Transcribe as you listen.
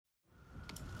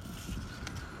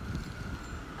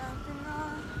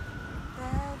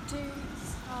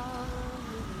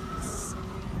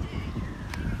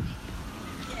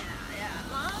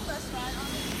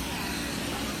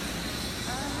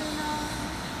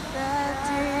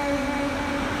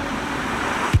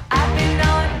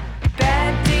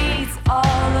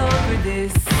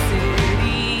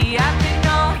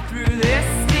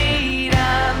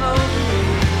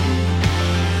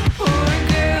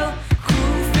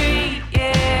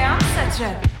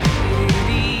check.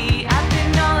 Baby, I've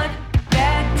been on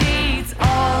bad dates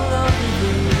all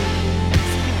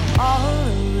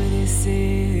over this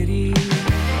city.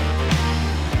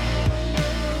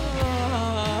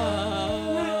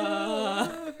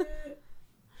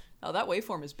 Oh, that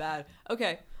waveform is bad.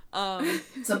 Okay.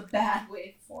 It's a bad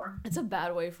waveform. It's a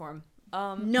bad waveform.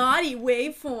 Naughty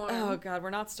waveform. Oh god, we're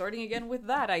not starting again with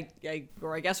that. I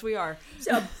guess we are. It's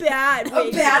a bad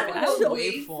waveform. Bad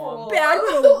waveform. Bad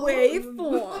little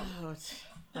waveform.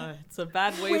 It's a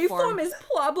bad waveform. Waveform is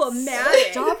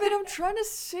problematic. Stop it! I'm trying to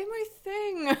say my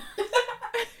thing.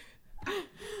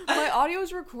 My audio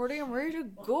is recording. I'm ready to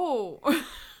go.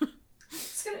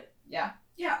 It's gonna. Yeah.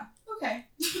 Okay.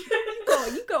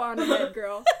 You go on ahead,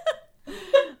 girl.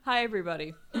 Hi,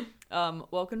 everybody.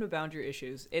 Welcome to Boundary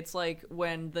Issues. It's like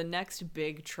when the next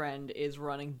big trend is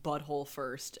running butthole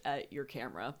first at your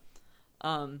camera.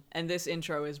 And this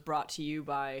intro is brought to you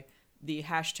by the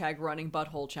hashtag running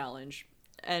butthole challenge.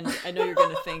 And I know you're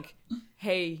gonna think,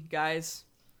 hey guys,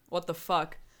 what the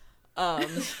fuck?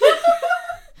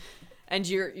 And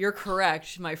you're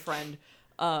correct, my friend.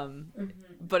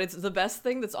 But it's the best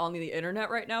thing that's on the internet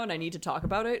right now, and I need to talk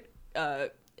about it.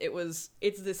 It's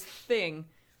this thing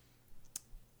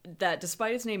that,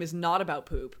 despite its name, is not about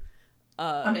poop.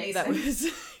 Amazing. That was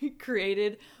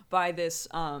created by this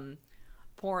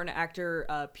porn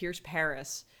actor, Pierce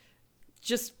Paris.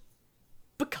 Just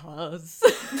because.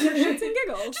 Shits and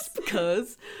giggles. Just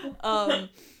because.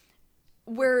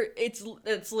 Where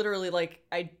it's literally like,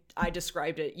 I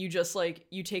described it. You just like,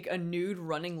 you take a nude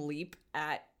running leap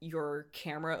at your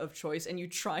camera of choice and you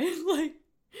try and like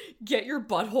get your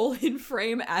butthole in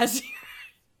frame as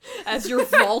you're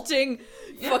vaulting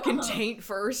fucking taint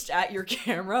first at your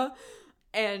camera,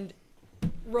 and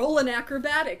roll an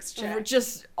acrobatics check.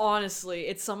 just honestly,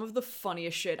 it's some of the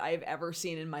funniest shit I've ever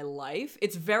seen in my life.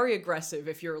 It's very aggressive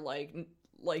if you're like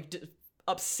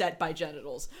upset by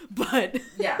genitals, but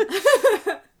Yeah.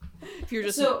 if you're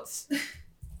just So,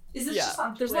 is this just on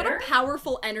Twitter? There's a lot of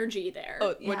powerful energy there. oh,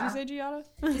 what'd Yeah. you say, Giada?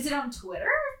 Is it on Twitter?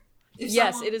 If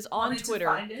Yes, someone it is on wanted to Twitter.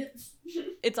 find it.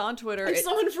 It's on Twitter. If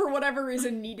someone for whatever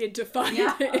reason needed to find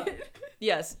Yeah. it.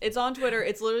 Yes, it's on Twitter.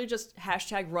 It's literally just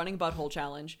hashtag running butthole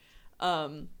challenge.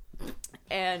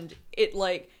 And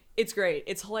it's great.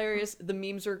 It's hilarious. The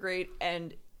memes are great.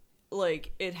 And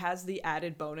like, it has the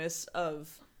added bonus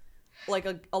of like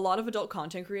a lot of adult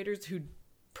content creators who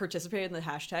participate in the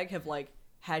hashtag have like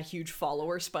had huge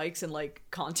follower spikes and like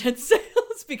content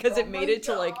sales because it made it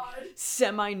to like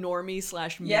semi-normie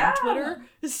 / meme Yeah. Twitter.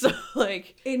 So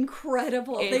like,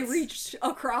 Incredible. They It's- reached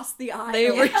across the aisle. they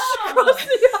reached across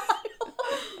the aisle.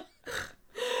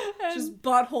 Just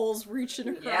buttholes reaching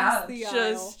across the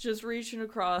aisle. Just reaching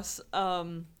across,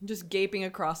 just gaping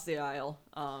across the aisle.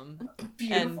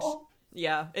 Beautiful.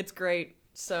 Yeah, it's great.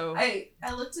 So I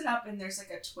looked it up and there's like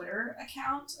a Twitter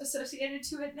account associated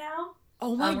to it now.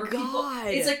 oh my where god,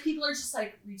 It's like people are just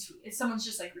like someone's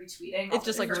just like retweeting. all It's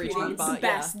just the like a different retweet ones. bot. the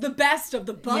best. The best of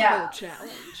the butthole Yeah.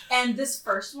 challenge. And this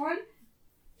first one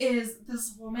is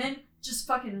this woman just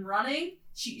fucking running.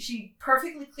 She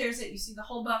perfectly clears it. You see the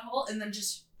whole butthole, and then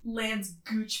just lands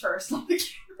gooch first on the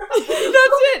camera. That's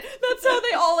it. That's how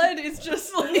they all end. It's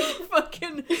just like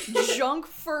fucking junk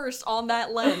first on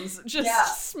that lens, just Yeah.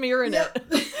 smearing Yep.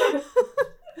 it.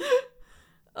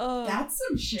 That's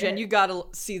some shit. Jen, you gotta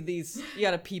see these. You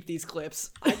gotta peep these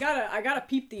clips. I gotta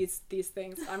peep these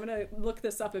things. I'm gonna look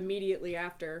this up immediately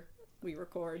after we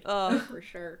record. For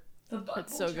sure. The butthole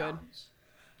That's so good. challenge.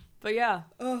 But yeah,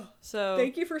 Oh, so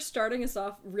thank you for starting us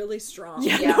off really strong.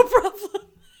 yeah, Yeah. no problem.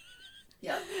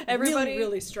 Yeah. Everybody,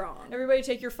 really strong. everybody,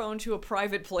 take your phone to a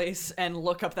private place and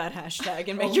look up that hashtag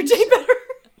and make your day better.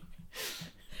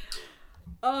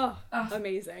 Oh, Ugh.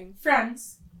 amazing.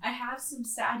 Friends, I have some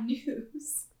sad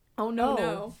news. Oh Oh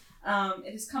no.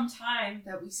 It has come time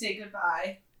that we say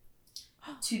goodbye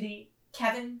to the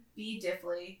Kevin B.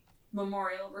 Diffley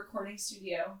Memorial Recording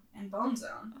Studio and Bone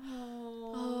Zone.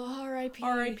 Oh, R.I.P.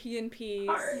 R.I.P. in peace.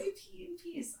 R.I.P. in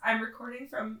peace. I'm recording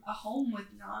from a home with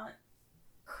not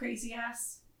crazy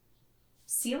ass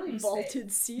ceiling space.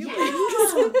 Vaulted ceiling.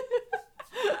 Yeah.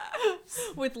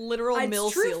 With literal It's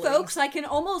mill true, ceilings. folks. I can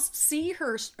almost see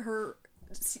her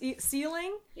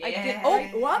ceiling. Yeah. Oh,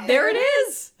 what? There it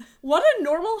is. What a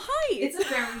normal height. It's a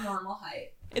very normal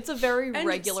height. It's a very And-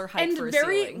 regular height and for a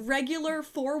very ceiling. regular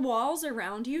four walls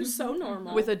around you. So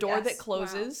normal. With a door Yes. that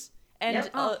closes and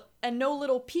Yep. and no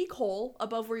little peek hole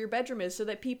above where your bedroom is so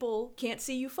that people can't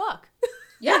see you fuck.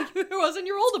 Yeah. Like it was in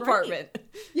your old It's apartment.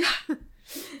 Yeah. what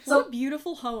So a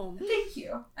beautiful home. thank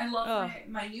you. I love Ugh.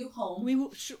 my new home. We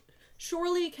will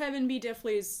surely Kevin B.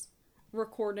 Diffley's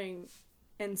recording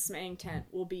and smang tent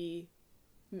will be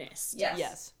missed. Yes.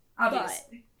 Yes.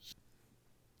 Obviously.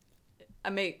 I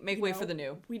make You way know, for the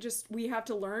new. We have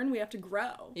to learn, we have to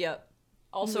grow. Yep.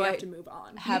 and Also, we I have to move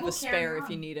on. have People a spare carry if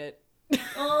you on. need it.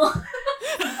 Oh.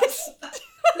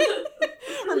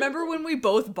 Remember when we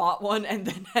both bought one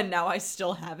and now I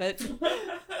still have it?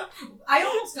 I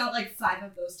almost got like 5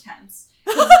 of those tents.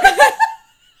 'Cause, like,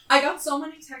 I got so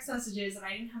many text messages and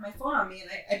I didn't have my phone on me, and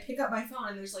I pick up my phone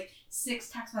and there's like 6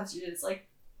 text messages. Like,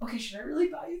 okay, should I really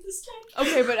buy you this tent?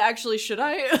 Okay, but actually, should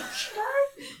I? Should I?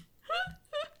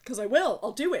 Because I will.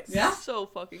 I'll do it. Yeah. So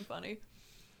fucking funny.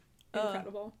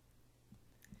 Incredible.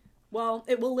 Well,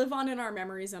 it will live on in our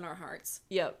memories and our hearts.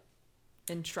 Yep.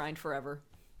 Enshrined forever.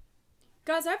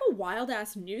 Guys, I have a wild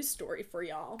ass news story for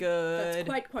y'all. Good.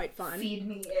 That's quite fun. Feed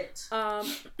me it.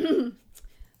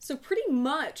 So pretty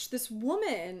much, this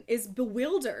woman is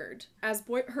bewildered as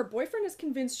her boyfriend is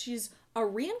convinced she's a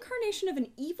reincarnation of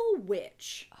an evil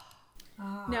witch.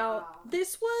 Now,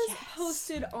 this was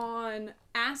posted on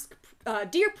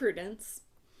Dear Prudence.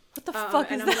 What the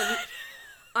fuck is and I'm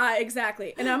that?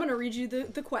 Exactly. And I'm going to read you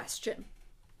the question.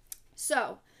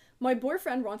 So, my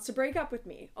boyfriend wants to break up with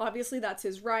me. Obviously, that's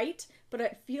his right, but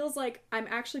it feels like I'm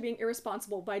actually being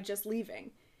irresponsible by just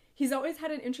leaving. He's always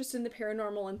had an interest in the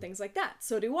paranormal and things like that.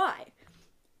 So do I.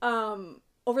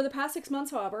 Over the past 6 months,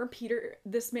 however, Peter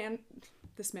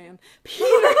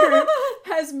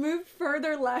has moved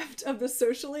further left of the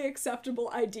socially acceptable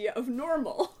idea of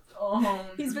normal. Oh.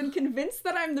 He's been convinced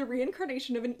that I'm the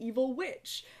reincarnation of an evil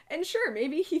witch. And sure,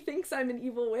 maybe he thinks I'm an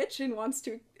evil witch and wants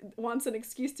an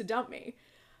excuse to dump me.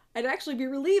 I'd actually be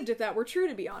relieved if that were true,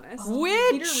 to be honest.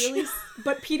 Witch!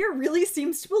 Peter really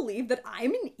seems to believe that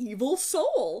I'm an evil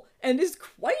soul and is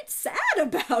quite sad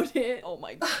about it. Oh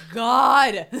my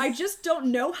god. I just don't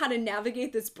know how to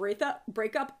navigate this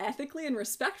breakup ethically and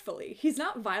respectfully. He's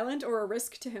not violent or a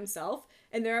risk to himself,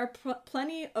 and there are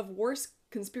plenty of worse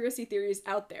conspiracy theories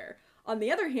out there. On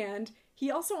the other hand, he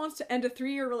also wants to end a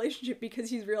 3-year relationship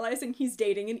because he's realizing he's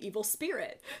dating an evil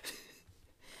spirit.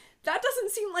 That doesn't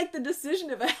seem like the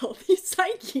decision of a healthy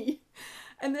psyche.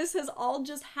 And this has all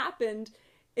just happened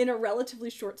in a relatively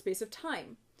short space of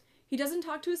time. He doesn't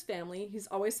talk to his family. He's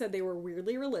always said they were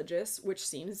weirdly religious, which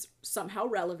seems somehow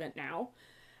relevant now.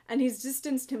 And he's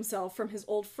distanced himself from his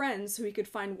old friends so he could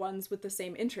find ones with the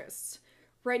same interests.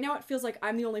 Right now it feels like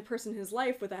I'm the only person in his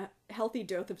life with a healthy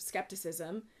dose of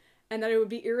skepticism, and that it would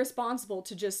be irresponsible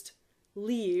to just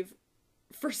leave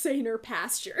for saner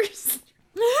pastures.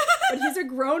 But he's a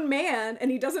grown man,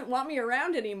 and he doesn't want me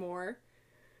around anymore,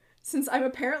 since I'm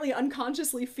apparently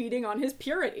unconsciously feeding on his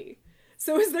purity.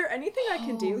 So is there anything I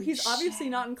can do? Holy He's obviously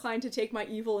shit. not inclined to take my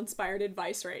evil-inspired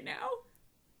advice right now.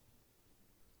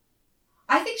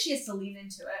 I think she has to lean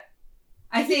into it.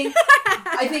 I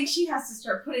think she has to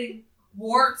start putting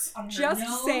warts on her Just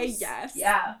nose. say yes.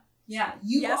 Yeah. Yeah.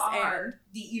 You Yes, are and.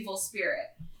 the evil spirit.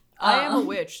 I am a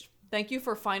witch. Thank you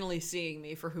for finally seeing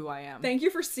me for who I am. Thank you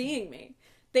for seeing me.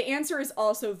 The answer is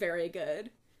also very good.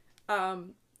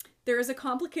 There is a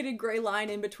complicated gray line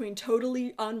in between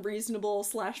totally unreasonable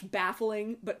 /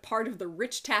 baffling, but part of the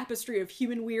rich tapestry of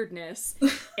human weirdness,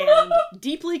 and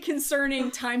deeply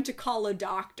concerning time to call a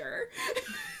doctor.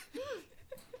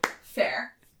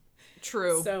 Fair.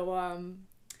 True. So,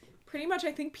 pretty much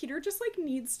I think Peter just,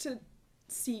 needs to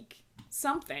seek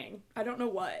something. I don't know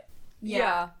what.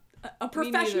 Yeah. A Me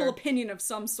professional neither. opinion of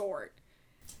some sort.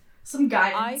 Some I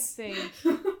guidance.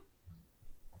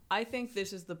 think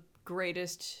this is the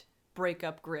greatest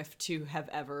breakup grift to have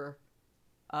ever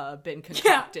been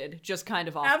concocted. Just kind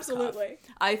of off the cuff. Absolutely.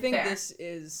 I think Fair. this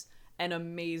is an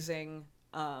amazing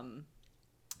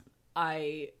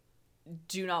I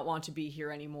do not want to be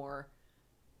here anymore,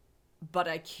 but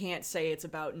I can't say it's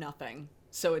about nothing.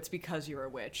 So it's because you're a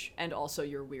witch, and also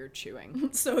you're weird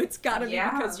chewing. So it's gotta be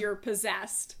Yeah. because you're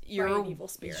possessed You're by an evil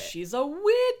spirit. She's a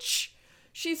witch.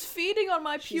 She's feeding on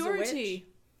my She's a purity.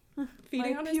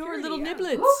 Feeding My on his pure purity, little yeah.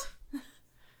 niblets.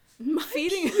 My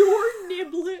Feeding- pure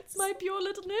niblets. My pure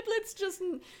little niblets,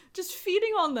 just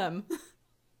feeding on them.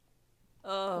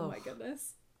 Oh my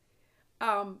goodness.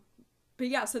 But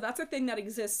yeah, so that's a thing that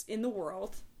exists in the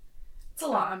world. It's a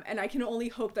lot. And I can only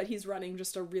hope that he's running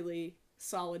just a really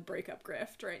solid breakup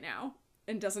grift right now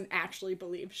and doesn't actually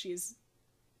believe she's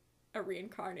a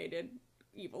reincarnated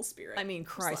evil spirit. I mean,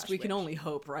 Christ, slash we can witch. only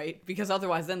hope, right? Because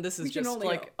otherwise, then this is We can just only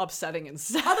like hope. upsetting and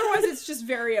sad. Otherwise, it's just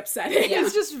very upsetting.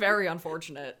 It's just very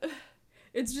unfortunate.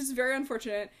 It's just very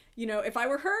unfortunate. You know, if I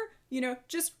were her,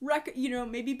 just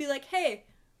maybe be like, hey,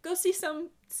 go see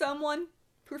someone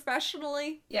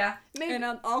professionally, Yeah. Maybe. and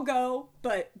I'll go,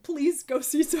 but please go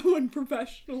see someone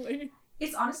professionally.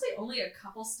 It's honestly only a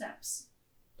couple steps.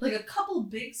 Like a couple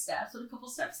big steps, but a couple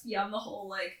steps beyond the whole,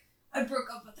 I broke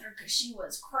up with her because she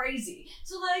was crazy.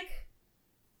 So, like...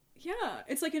 Yeah,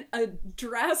 it's like a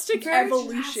drastic very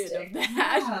evolution drastic. of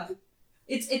that. Yeah.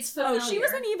 It's Oh, familiar. she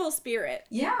was an evil spirit.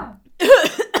 Yeah.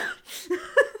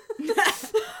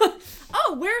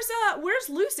 Oh, where's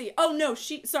Lucy? Oh no,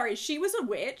 she was a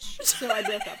witch, so I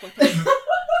broke up with her.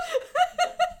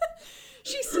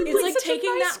 She seems It's like like such taking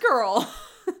a nice that- girl.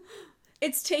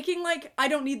 It's taking, like, I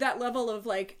don't need that level of,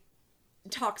 like,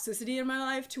 toxicity in my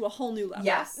life to a whole new level.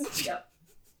 Yes. Yep.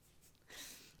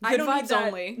 I Good don't need vibes that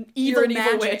only. evil You're an evil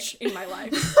magic witch. in my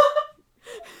life.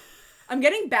 I'm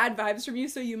getting bad vibes from you,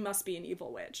 so you must be an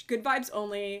evil witch. Good vibes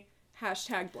only.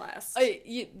 # blessed.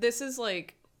 This is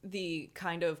like the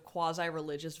kind of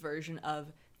quasi-religious version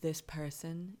of this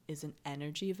person is an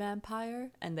energy vampire,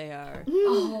 and they are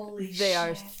Holy they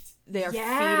are shit. they are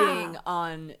Yeah. feeding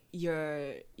on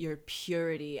your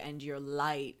purity and your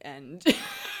light, and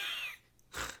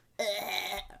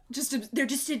They're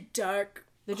just a dark.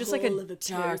 they're just like a hole of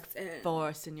dark person.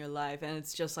 force in your life, and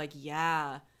it's just like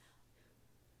yeah.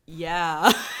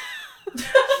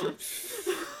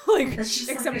 Like, That's just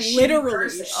Except like a shitty literally,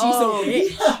 person. she's oh, a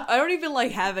witch. I don't even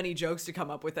like have any jokes to come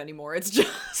up with anymore. It's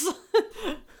just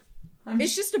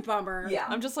It's just a bummer. Yeah.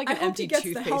 I'm just like I an hope empty he gets the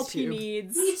toothpaste help he tube.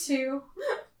 needs. Me too.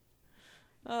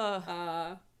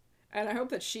 And I hope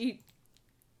that she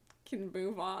can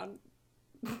move on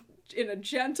in a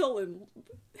gentle and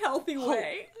healthy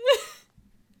way.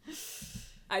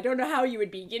 I don't know how you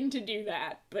would begin to do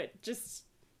that, but just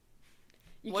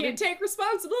you What can't did- take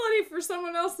responsibility for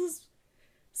someone else's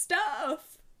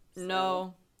stuff. So-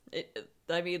 No,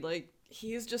 I mean, like,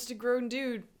 he's just a grown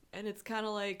dude, and it's kind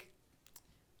of like,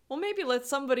 well, maybe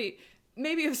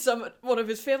maybe if one of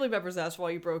his family members asked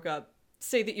why you broke up,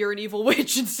 say that you're an evil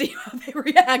witch and see how they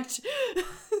react.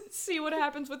 See what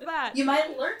happens with that. You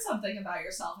might learn something about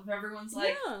yourself if everyone's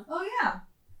like, Yeah. oh yeah.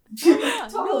 Yeah,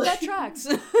 no, Totally. that tracks.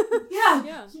 Yeah.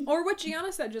 Yeah. Or what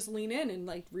Gianna said, just lean in and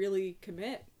like really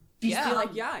commit. Yeah. Be like,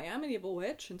 yeah, I am an evil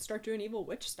witch, and start doing evil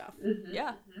witch stuff.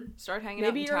 Yeah, start hanging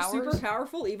Maybe out you're in a towers. super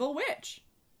powerful evil witch.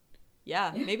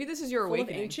 Yeah, maybe this is your Full of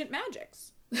awakening. ancient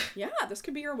magics. Yeah, this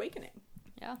could be your awakening.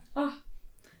 Yeah. Oh,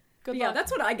 Good But yeah, luck.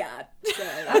 that's what I got. So,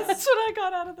 That's what I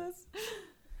got out of this.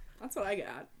 that's what I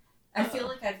got. I feel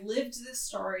like I've lived this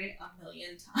story a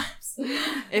million times.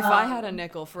 If I had a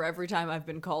nickel for every time I've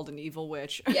been called an evil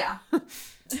witch. Yeah.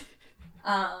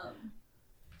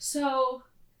 So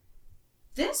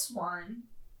this one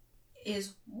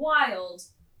is wild,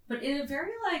 but in a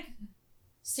very like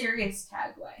serious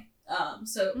tag way.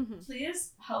 So Mhm.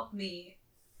 please help me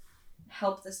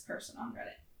help this person on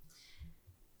Reddit.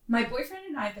 My boyfriend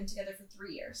and I have been together for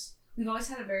 3 years. We've always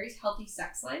had a very healthy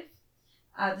sex life.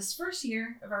 This first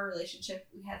year of our relationship,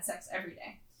 we had sex every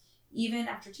day. Even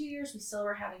after 2 years, we still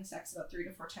were having sex about 3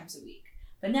 to 4 times a week.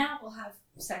 But now we'll have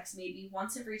sex maybe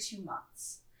once every 2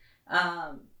 months.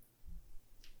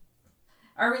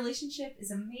 Our relationship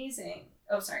is amazing.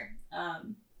 Oh, sorry.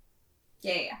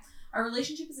 Yeah. Our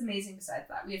relationship is amazing besides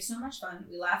that. We have so much fun.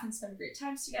 We laugh and spend great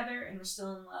times together, and we're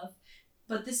still in love.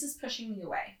 But this is pushing me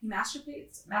away. He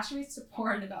masturbates to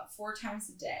porn about 4 times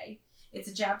a day. It's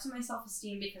a jab to my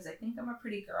self-esteem because I think I'm a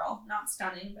pretty girl. Not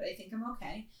stunning, but I think I'm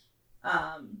okay.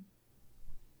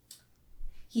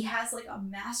 He has like a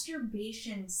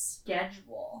masturbation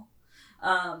schedule.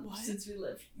 What? Since we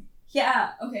live.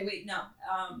 Yeah. Okay. Wait. No.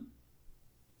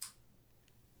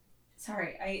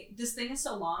 Sorry. This thing is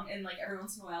so long, and like every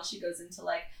once in a while she goes into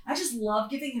like, I just love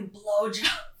giving him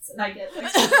blowjobs, and I get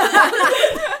like,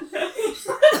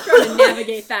 Trying to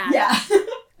navigate that. yeah,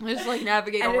 Just like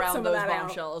navigate Edit around some of those that out.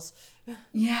 bombshells.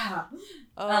 yeah.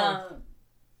 Oh.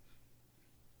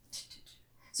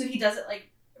 So he does it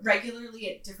like regularly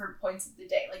at different points of the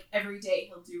day. Like every day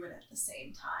he'll do it at the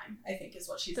same time, I think is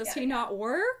what she's Does he getting not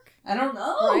work? at. I don't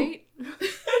know. Right?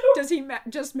 Does he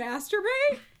just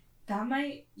masturbate? That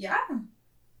might, yeah.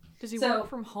 Does he So- work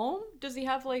from home? Does he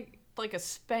have like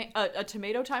a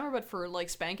tomato timer, but for like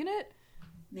spanking it?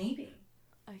 Maybe.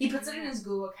 He puts it in his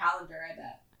Google Calendar, I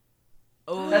bet.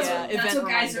 Oh That's yeah, what, event that's what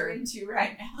guys are reminder. into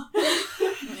right now.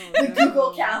 Oh, The no.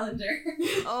 Google Calendar.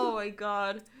 Oh my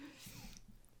god.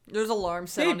 There's alarm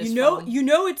set on Babe, his you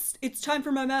know phone. it's time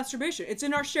for my masturbation. It's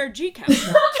in our shared G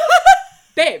calendar.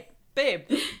 Babe. Babe,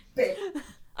 Babe.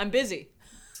 I'm busy.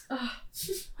 Ugh.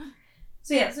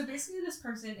 So yeah, so basically this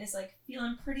person is like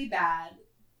feeling pretty bad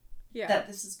Yeah. that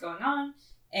this is going on,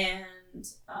 and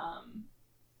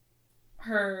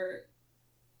her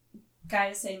guy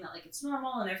is saying that like it's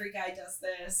normal and every guy does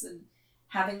this, and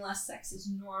having less sex is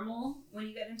normal when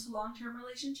you get into long-term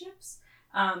relationships.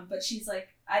 But she's like,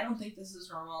 I don't think this is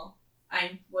normal.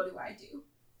 What do I do?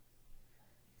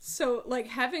 So, like,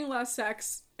 having less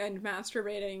sex and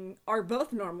masturbating are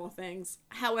both normal things.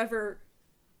 However,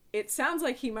 it sounds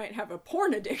like he might have a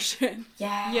porn addiction.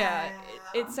 Yeah,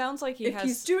 it sounds like If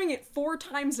he's doing it 4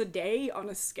 times a day on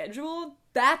a schedule,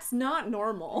 that's not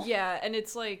normal. Yeah, and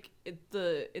it's like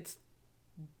it's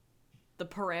the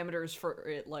parameters for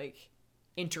it, like,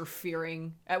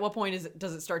 interfering. At what point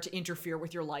does it start to interfere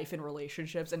with your life and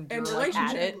relationships, and you're like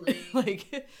at it,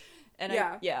 like, and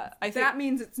Yeah. I think That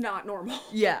means it's not normal.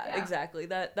 yeah, exactly.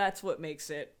 That's what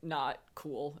makes it not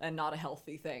cool and not a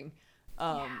healthy thing.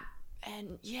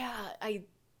 And yeah, I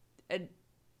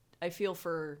feel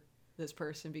for this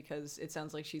person because it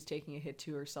sounds like she's taking a hit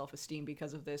to her self-esteem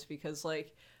because of this, because,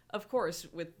 like, of course,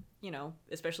 with, you know,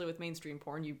 especially with mainstream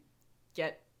porn, you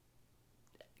get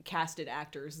casted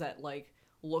actors that, like,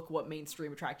 look what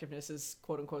mainstream attractiveness is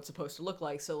quote unquote supposed to look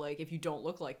like. So, like, if you don't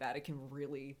look like that, it can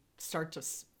really start to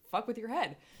fuck with your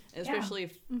head. And especially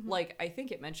if, like, I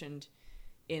think it mentioned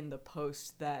in the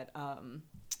post that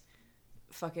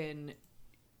fucking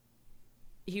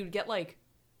he would get, like,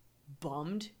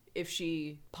 bummed if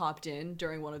she popped in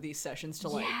during one of these sessions to,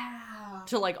 like,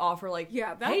 to, like, offer, like,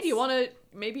 Yeah, hey, do you want to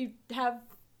maybe have,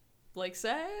 like,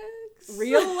 sex?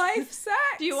 Real life sex?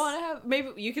 Do you want to have,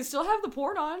 maybe you can still have the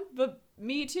porn on, but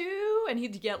me too? And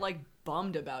he'd get, like,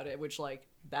 bummed about it, which, like,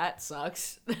 that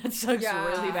sucks. That sucks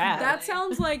really bad. That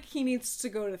sounds like he needs to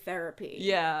go to therapy.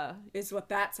 Yeah. Is what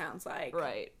that sounds like.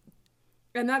 Right.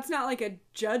 And that's not like a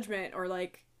judgment or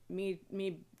like me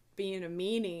being a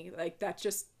meanie. Like, that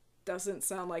just doesn't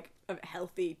sound like a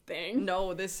healthy thing.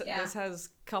 No, this has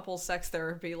couple sex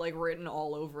therapy, like, written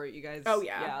all over it, you guys. Oh,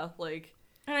 yeah. Yeah, like...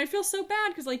 And I feel so bad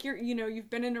because, like, you've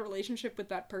been in a relationship with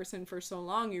that person for so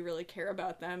long, you really care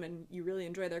about them and you really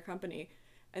enjoy their company.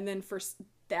 And then for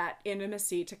that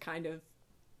intimacy to kind of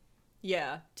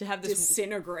to have this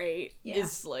disintegrate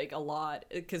is, like, a lot,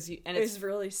 because it's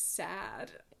really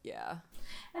sad. Yeah.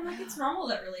 And, like, it's normal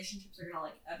that relationships are gonna,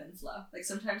 like, ebb and flow. Like,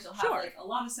 sometimes you'll have, like, a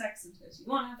lot of sex, sometimes you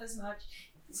won't have as much.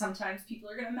 Sometimes people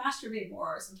are gonna masturbate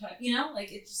more, sometimes, you know,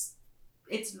 like, it's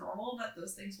normal that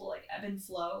those things will, like, ebb and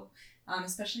flow,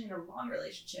 especially in a long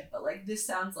relationship. But, like, this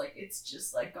sounds like it's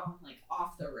just, like, gone, like,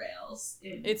 off the rails.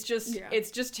 It's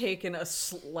just taken a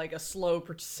slow,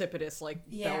 precipitous, like,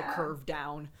 bell curve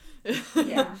down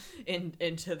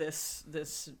into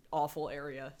this awful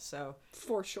area. So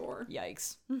For sure.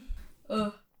 yikes.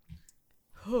 Ugh.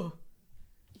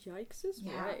 Yikes is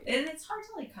right. And it's hard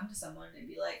to, like, come to someone and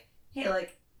be like, hey,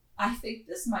 like, I think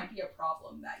this might be a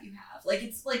problem that you have. Like,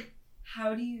 it's like,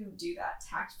 how do you do that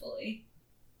tactfully?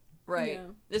 Right. Yeah.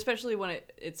 Especially when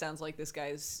it sounds like this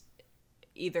guy's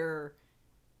either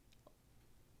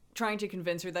trying to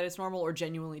convince her that it's normal or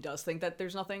genuinely does think that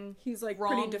there's nothing He's, like,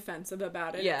 wrong. pretty defensive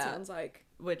about it, Yeah. it sounds like.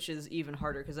 Which is even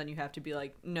harder, because then you have to be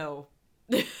like, no.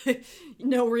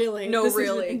 No, really. No, this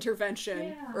really. is an intervention.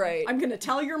 Yeah. Right. I'm gonna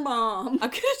tell your mom. I'm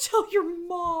gonna tell your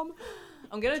mom.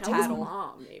 I'm gonna Tell his tattle.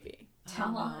 mom, maybe.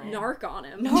 Tell him. Narc on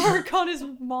him. Narc on his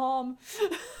mom.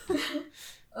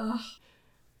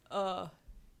 Ugh.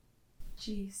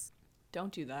 Jeez.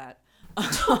 Don't do that.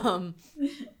 All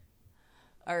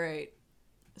right.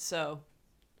 So,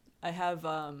 I have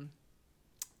a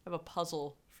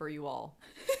puzzle for you all.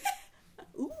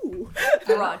 Ooh.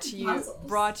 Brought to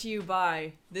you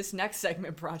by this next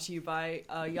segment. Brought to you by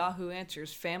Yahoo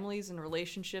Answers, families and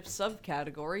relationships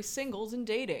subcategory, singles and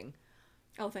dating.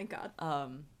 Oh, thank God.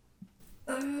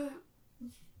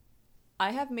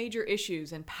 I have major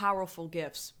issues and powerful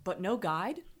gifts, but no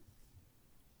guide.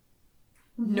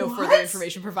 No What? further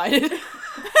information provided.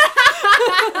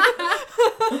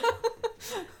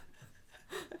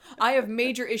 I have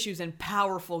major issues and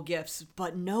powerful gifts,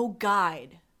 but no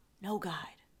guide. No guide.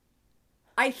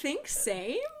 I think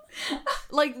same.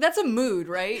 Like, that's a mood,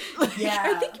 right? Yeah.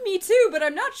 I think me too, but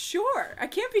I'm not sure. I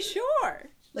can't be sure.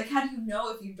 Like, how do you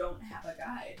know if you don't have a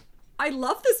guide? I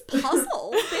love this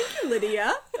puzzle. Thank you,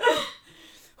 Lydia.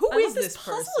 Who I is love this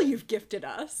puzzle person? you've gifted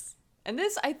us? And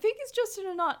this, I think, is just in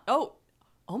a not. Oh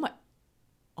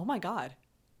my God!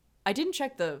 I didn't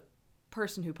check the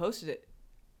person who posted it.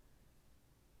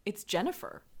 It's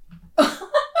Jennifer.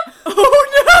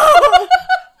 Oh no!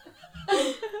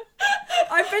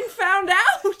 I've been found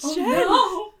out, Jen.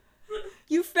 No!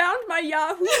 You found my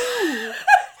Yahoo.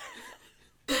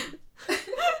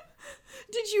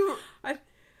 Did you? I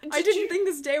didn't think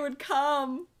this day would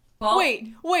come. Well,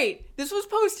 Wait. This was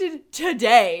posted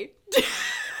today.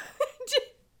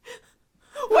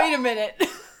 Wait a minute.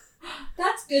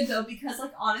 that's good though, because,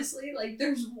 like, honestly, like,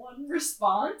 there's one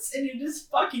response and it is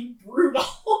fucking brutal.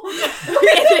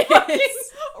 It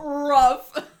is.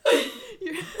 Rough.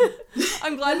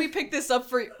 I'm glad we picked this up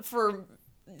for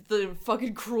the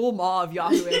fucking cruel maw of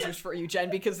Yahoo Answers for you, Jen,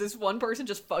 because this one person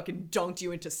just fucking dunked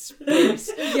you into space.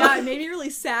 Yeah, it made me really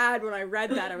sad when I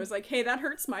read that. I was like, hey, that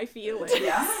hurts my feelings.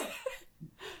 Yeah.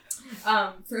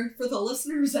 For the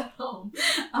listeners at home,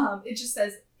 it just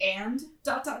says and ...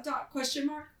 question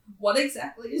mark. What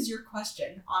exactly is your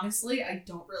question? Honestly, I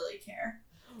don't really care.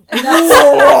 And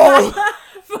that's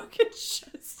Fucking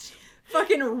just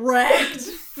Fucking wrecked.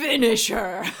 finish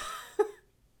her.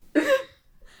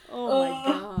 Oh my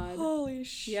god. Holy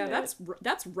shit. Yeah,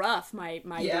 that's rough, my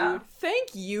Yeah. dude. Thank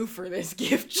you for this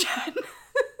gift, Jen.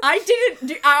 I didn't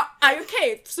do.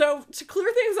 Okay, so to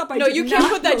clear things up, No, you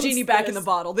can't put that genie back in the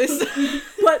bottle. bottle. This.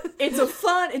 But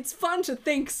it's fun to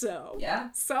think so.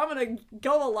 Yeah. So I'm gonna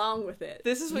go along with it.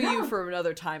 This is what Yeah. you from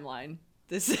another timeline.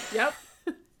 This. Yep.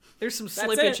 There's some That's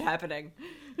slippage it. happening.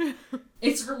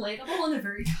 It's relatable in a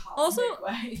very cosmic Also-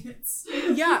 way. It's...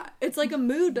 Yeah, it's like a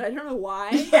mood, but I don't know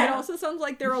why. Yeah. It also sounds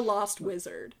like they're a lost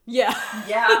wizard. Yeah.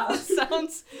 Yeah.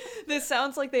 This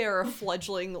sounds like they are a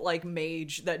fledgling like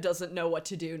mage that doesn't know what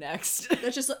to do next.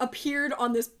 That just appeared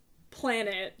on this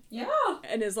planet Yeah.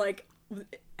 and is like,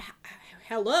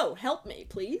 hello, help me,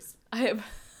 please. I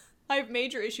have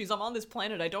major issues. I'm on this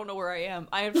planet. I don't know where I am.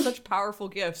 I have such powerful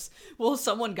gifts. Will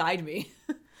someone guide me?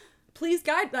 Please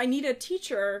guide. I need a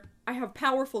teacher. I have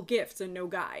powerful gifts and no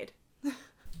guide.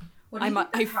 What do you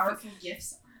think the powerful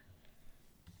gifts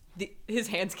are? His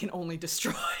hands can only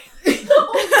destroy.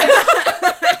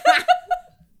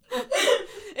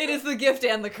 It is the gift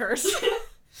and the curse.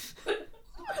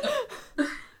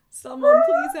 Someone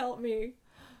please help me.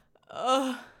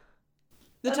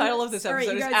 The title of this All right,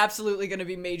 episode you is guys- absolutely going to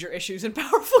be major issues and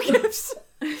powerful gifts.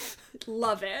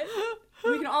 Love it.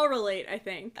 We can all relate, I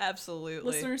think.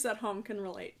 Absolutely. Listeners at home can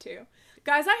relate too.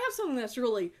 Guys, I have something that's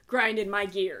really grinding my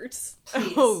gears.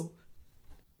 Please. Oh.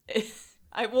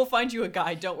 I will find you a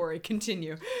guide. Don't worry.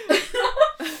 Continue.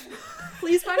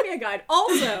 Please find me a guide.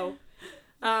 Also,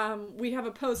 we have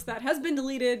a post that has been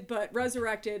deleted but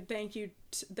resurrected.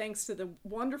 Thanks to the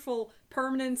wonderful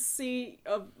permanency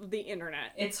of the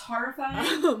internet. It's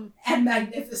horrifying and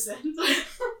magnificent.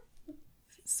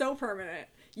 So permanent.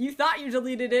 You thought you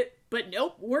deleted it, but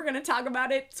nope, we're gonna talk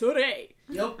about it today.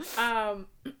 Yep.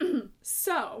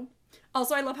 So,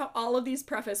 also I love how all of these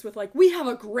preface with like, we have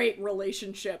a great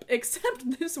relationship,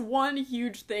 except this one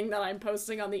huge thing that I'm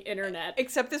posting on the internet.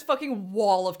 Except this fucking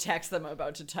wall of text that I'm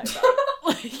about to type out.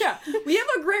 Like, Yeah, we have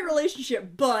a great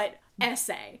relationship, but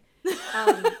essay.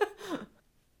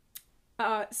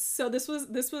 So this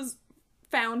was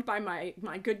found by my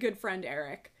good friend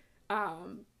Eric.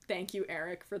 Thank you,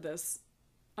 Eric, for this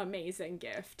amazing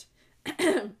gift.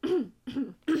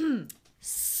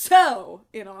 So,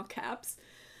 in all caps.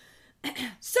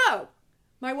 So,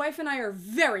 my wife and I are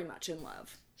very much in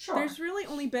love. Sure. There's really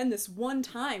only been this one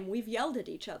time we've yelled at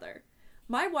each other.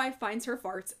 My wife finds her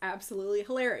farts absolutely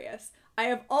hilarious. I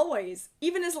have always,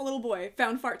 even as a little boy,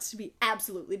 found farts to be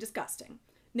absolutely disgusting.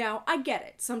 Now, I get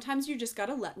it. Sometimes you just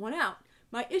gotta let one out.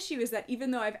 My issue is that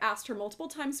even though I've asked her multiple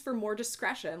times for more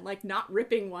discretion, like not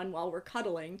ripping one while we're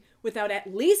cuddling, without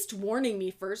at least warning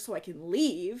me first so I can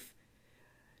leave,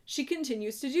 she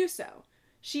continues to do so.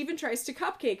 She even tries to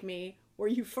cupcake me, where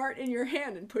you fart in your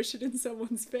hand and push it in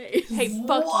someone's face. hey,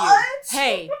 fuck What? you.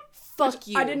 Hey, fuck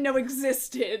you. I didn't know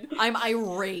existed. I'm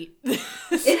irate.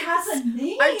 It has a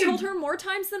name. I've told her more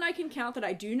times than I can count that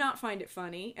I do not find it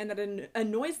funny, and that it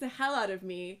annoys the hell out of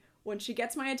me when she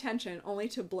gets my attention, only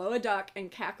to blow a duck and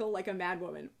cackle like a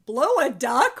madwoman. Blow a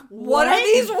duck? What are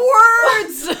these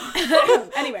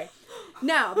words? Anyway,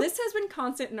 now, this has been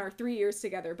constant in our 3 years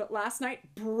together, but last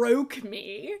night broke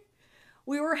me.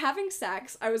 We were having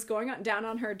sex. I was going down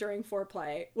on her during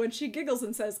foreplay when she giggles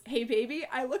and says, "Hey, baby."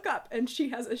 I look up and she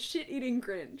has a shit-eating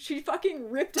grin. She fucking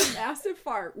ripped a massive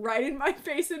fart right in my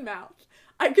face and mouth.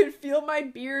 I could feel my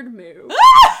beard move.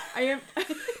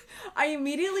 I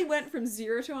immediately went from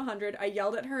 0 to 100. I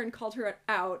yelled at her and called her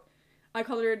out. I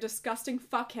called her a disgusting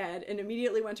fuckhead and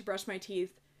immediately went to brush my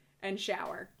teeth and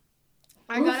shower.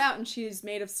 I got out and she's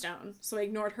made of stone, so I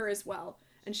ignored her as well.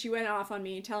 And she went off on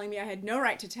me, telling me I had no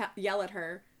right to yell at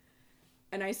her.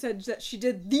 And I said that she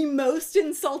did the most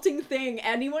insulting thing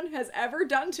anyone has ever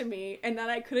done to me, and that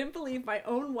I couldn't believe my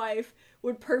own wife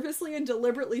would purposely and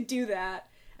deliberately do that,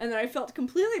 and that I felt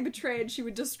completely betrayed she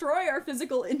would destroy our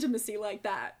physical intimacy like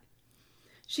that.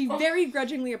 She very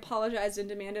grudgingly apologized and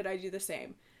demanded I do the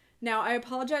same. Now, I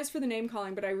apologize for the name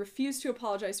calling, but I refuse to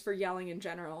apologize for yelling in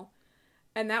general.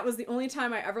 And that was the only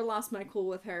time I ever lost my cool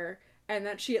with her, and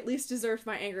that she at least deserved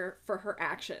my anger for her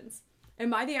actions.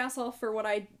 Am I the asshole for what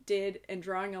I did and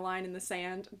drawing a line in the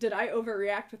sand? Did I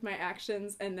overreact with my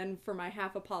actions and then for my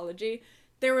half apology?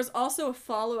 There was also a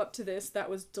follow-up to this that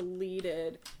was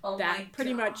deleted. Oh my That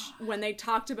pretty much, God. when they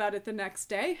talked about it the next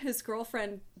day, his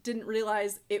girlfriend didn't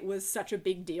realize it was such a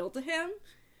big deal to him.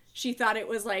 She thought it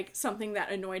was, like, something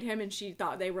that annoyed him, and she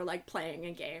thought they were, like, playing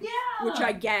a game. Yeah. Which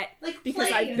I get, Like, because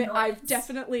play I've annoyance.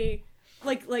 definitely...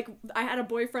 Like I had a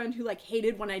boyfriend who, like,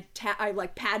 hated when I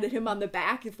like, patted him on the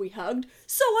back if we hugged.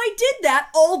 So I did that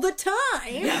all the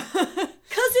time.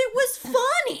 Because it was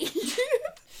funny.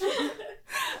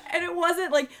 And it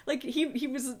wasn't, like he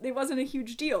was... It wasn't a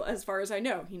huge deal, as far as I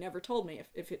know. He never told me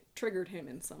if it triggered him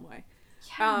in some way.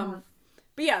 Yeah.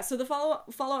 But yeah, so the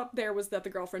follow-up there was that the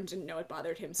girlfriend didn't know it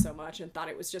bothered him so much and thought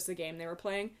it was just a game they were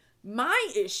playing.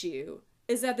 My issue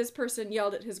is that this person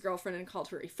yelled at his girlfriend and called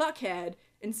her a fuckhead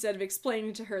instead of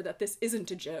explaining to her that this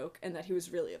isn't a joke and that he was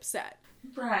really upset.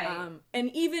 Right. And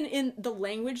even in the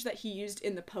language that he used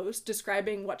in the post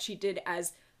describing what she did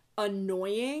as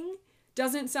annoying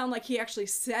doesn't sound like he actually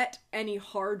set any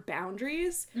hard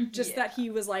boundaries, just that he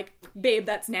was like, babe,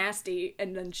 that's nasty,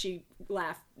 and then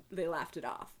they laughed it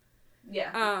off.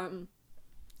 Yeah.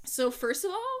 So first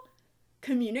of all,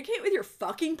 communicate with your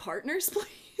fucking partners,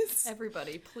 please.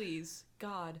 Everybody, please.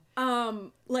 God.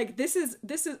 Like, this is,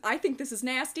 I think this is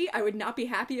nasty. I would not be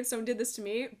happy if someone did this to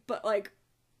me, but, like,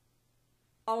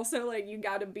 also, like, you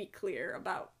gotta be clear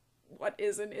about what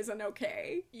is and isn't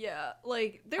okay. Yeah,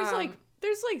 like,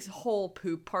 there's whole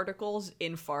poop particles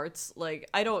in farts. Like,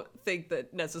 I don't think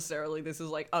that necessarily this is,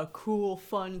 like, a cool,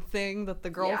 fun thing that the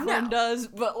girlfriend No. does,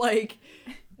 but, like,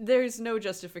 there's no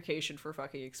justification for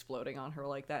fucking exploding on her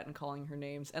like that and calling her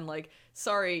names. And, like,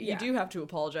 sorry, Yeah. you do have to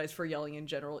apologize for yelling in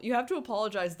general. You have to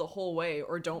apologize the whole way,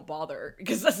 or don't bother,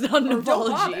 because that's not an Or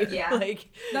don't apology. bother. Yeah. Like,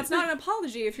 That's not an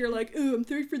apology if you're like, ooh, I'm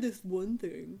sorry for this one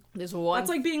thing. there's one... That's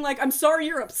like being like, I'm sorry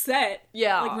you're upset.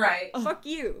 yeah. like, right. Fuck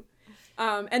you.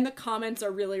 And the comments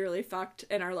are really, really fucked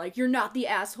and are like, you're not the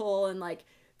asshole, and like,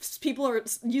 people are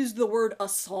use the word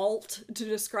assault to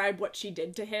describe what she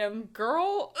did to him.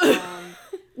 Girl.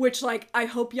 Which, like, I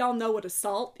hope y'all know what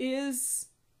assault is.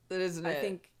 That isn't I it.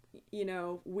 think, you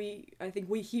know, I think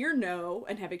we here know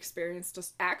and have experienced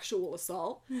actual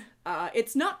assault.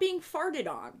 It's not being farted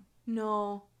on.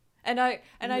 No. And I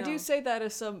No. do say that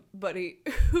as somebody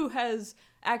who has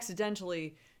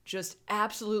accidentally just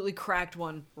absolutely cracked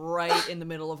one right in the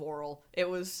middle of oral. It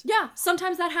was... Yeah,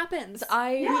 sometimes that happens.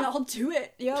 We all do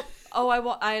it. Yep. Oh,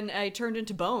 I turned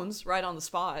into bones right on the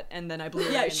spot, and then I blew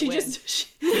away Yeah, in she the wind. just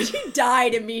she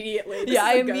died immediately. This Yeah,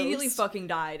 I is a immediately ghost. fucking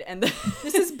died, and then...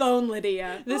 This is Bone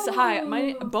Lydia. Hi,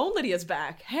 my Bone Lydia's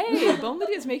back. Hey, Bone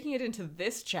Lydia's making it into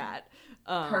this chat.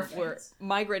 Perfect. We're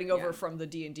migrating over Yeah. from the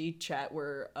D&D chat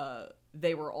where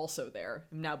they were also there.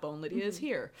 Now Bone Lydia is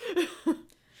here.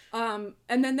 And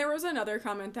then there was another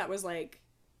comment that was like,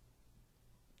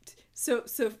 so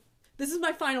this is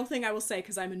my final thing I will say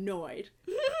because I'm annoyed.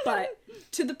 But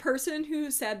to the person who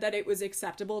said that it was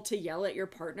acceptable to yell at your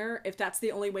partner, if that's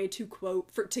the only way to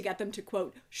to get them to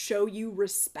quote, show you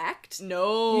respect,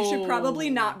 No. you should probably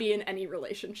not be in any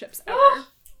relationships ever.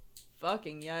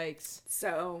 Fucking yikes.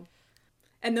 So,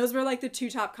 and those were like the two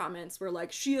top comments were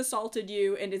like, she assaulted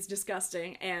you and it's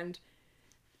disgusting, and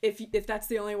if that's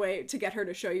the only way to get her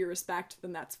to show you respect,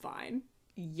 then that's fine.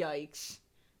 Yikes.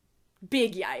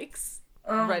 Big yikes.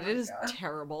 Oh Reddit my is God.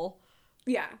 terrible.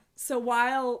 Yeah. So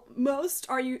while most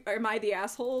Am I the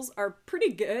Assholes are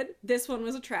pretty good, this one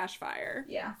was a trash fire.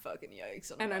 Yeah. Fucking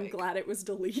yikes. And I'm glad it was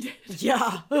deleted.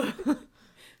 Yeah.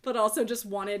 But also just I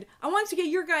wanted to get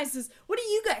your guys' what do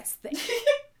you guys think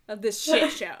of this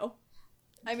shit show?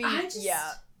 I mean, I just-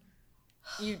 yeah.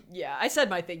 I said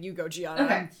my thing. You go, Gianna.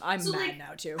 Okay. I'm So, mad like,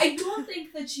 now, too. I don't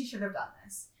think that she should have done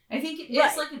this. I think it is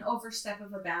Right. like an overstep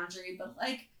of a boundary, but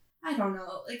like, I don't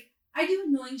know. Like, I do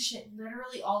annoying shit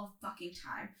literally all the fucking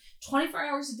time. 24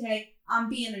 hours a day, I'm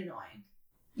being annoying.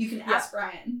 You can ask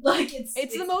Brian. Like, it's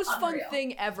the most unreal. fun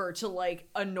thing ever to, like,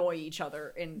 annoy each other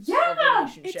in Yeah, a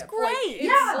relationship. it's Like, great. it's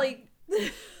Yeah. like...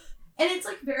 And it's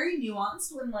like very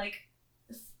nuanced when like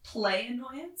play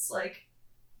annoyance, like,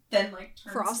 then like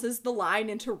turns. Crosses the line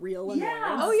into real annoyance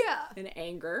Yeah. Oh, yeah. and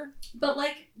anger. But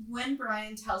like when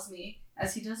Brian tells me,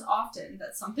 as he does often,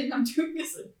 that something I'm doing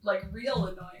is like real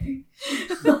annoying,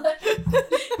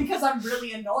 because I'm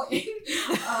really annoying,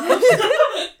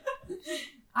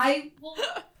 I will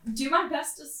do my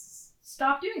best to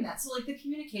stop doing that. So like the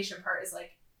communication part is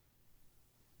like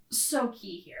so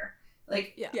key here.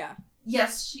 Like Yeah.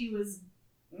 yes, she was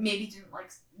maybe didn't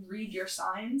like read your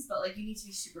signs, but like you need to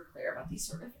be super clear about these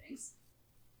sort of things.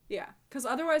 Yeah. Because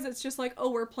otherwise it's just like,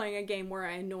 oh, we're playing a game where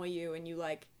I annoy you and you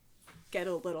like get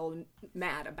a little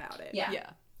mad about it. Yeah. Yeah.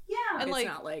 Yeah. And, It's like-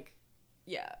 not like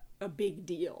Yeah. a big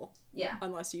deal Yeah.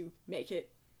 unless you make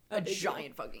it a big deal.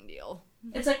 giant fucking deal.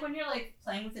 It's like when you're like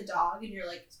playing with a dog and you're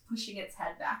like pushing its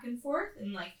head back and forth,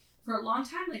 and like for a long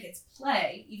time, like it's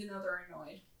play, even though they're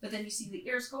annoyed. But then you see the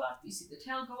ears go up, you see the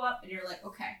tail go up, and you're like,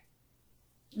 okay,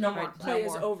 no more Right, play. Play no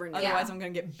is more. over now. Otherwise, I'm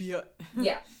gonna get beat.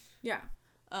 Yeah. Yeah.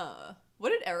 What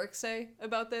did Eric say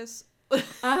about this? He He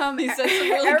said some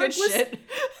really good shit.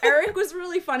 Eric was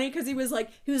really funny because he was like,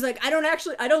 I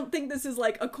don't think this is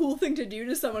like a cool thing to do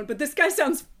to someone, but this guy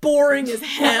sounds boring as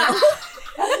hell.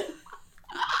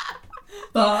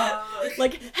 Fuck.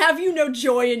 Like, have you no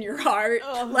joy in your heart?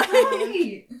 Oh, Like,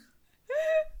 Right.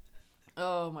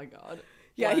 Oh my god.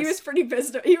 yeah, he Bless. was pretty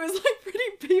pissed. He was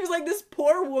like this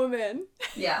poor woman.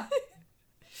 Yeah.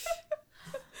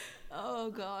 Oh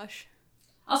gosh.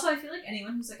 Also, I feel like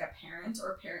anyone who's like a parent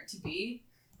or a parent to be,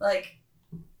 like,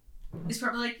 is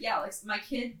probably like, yeah, like my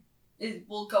kid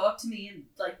will go up to me and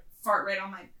like fart right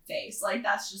on my face. Like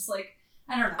that's just like,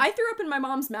 I don't know. I threw up in my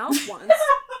mom's mouth once.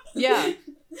 Yeah.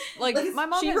 Like Like, my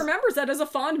mom She has- remembers that as a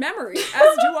fond memory, as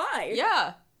do I.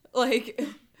 Yeah. Like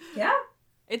yeah.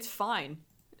 it's fine.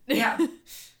 Yeah.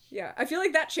 Yeah, I feel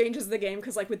like that changes the game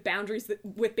because, like, with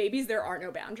babies, there are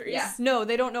no boundaries. Yeah. No,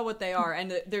 they don't know what they are,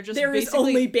 and they're just There is basically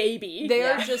only baby. they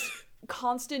Yeah. are just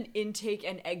constant intake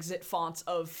and exit fonts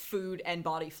of food and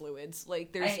body fluids.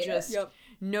 Like there's hate it. just Yep.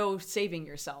 no saving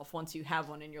yourself once you have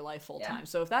one in your life full Yeah. time.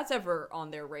 So if that's ever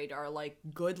on their radar, like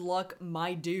good luck,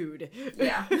 my dude.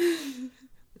 Yeah.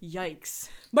 Yikes.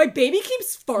 My baby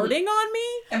keeps farting on me.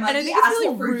 Am And I the think it's asshole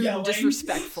really for rude yelling? and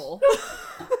disrespectful.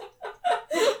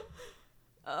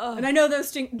 And I know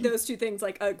those two things,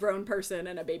 like a grown person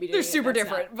and a baby, doing They're it, super that's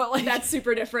different, not- but like that's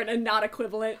super different and not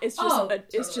equivalent. It's just Oh,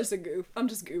 it's totally. just a goof. I'm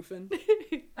just goofing.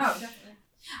 Oh, definitely.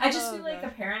 I just Oh, feel like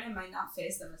God. a parent, it might not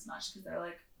phase them as much because they're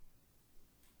like,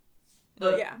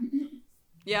 But yeah,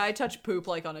 yeah, I touch poop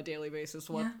like on a daily basis.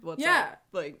 Yeah. What's Yeah. up?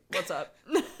 Like, what's up?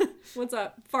 what's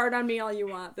up? Fart on me all you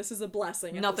want. This is a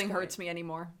blessing. at Nothing this point. hurts me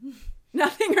anymore.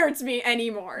 Nothing hurts me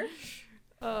anymore.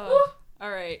 All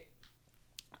right.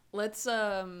 Let's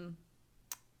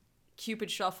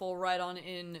Cupid shuffle right on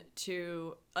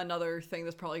into another thing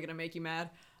that's probably gonna make you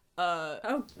mad. Oh,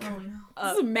 oh no.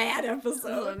 this is a mad This is a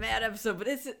episode. mad episode, but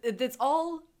it's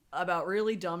all about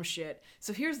really dumb shit.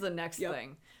 So here's the next Yep.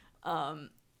 thing.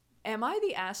 Am I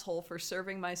the asshole for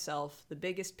serving myself the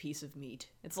biggest piece of meat?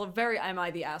 It's a very am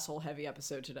I the asshole heavy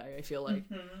episode today, I feel like.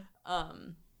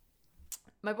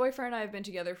 My boyfriend and I have been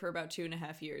together for about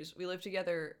 2.5 years. We live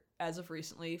together as of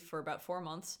recently for about 4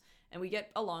 months, and we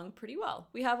get along pretty well.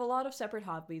 We have a lot of separate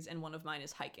hobbies, and one of mine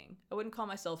is hiking. I wouldn't call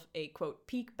myself a, quote,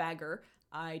 peak bagger.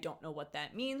 I don't know what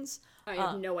that means. I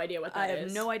have no idea what I that have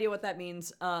is. no idea what that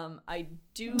means. I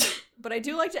do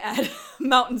like to add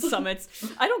mountain summits.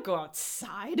 I don't go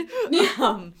outside.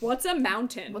 What's a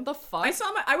mountain? What the fuck?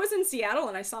 I was in Seattle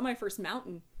and I saw my first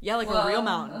mountain. Yeah, like a real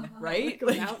mountain, right?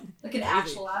 Like a mountain. Like an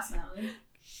actual ass mountain.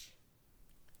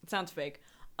 It sounds fake.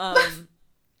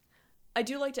 I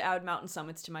do like to add mountain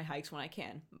summits to my hikes when I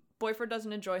can. Boyfriend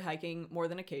doesn't enjoy hiking more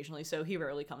than occasionally, so he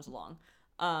rarely comes along.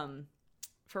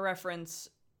 For reference,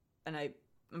 and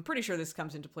I'm pretty sure this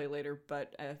comes into play later,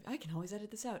 but I can always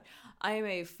edit this out. I am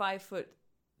a 5'3",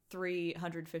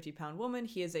 150-pound woman.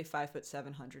 He is a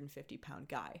 5'7", 150-pound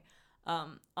guy.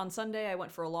 On Sunday, I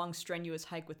went for a long, strenuous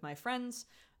hike with my friends.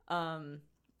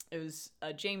 It was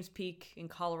James Peak in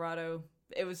Colorado.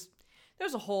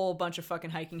 There's a whole bunch of fucking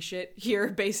hiking shit here,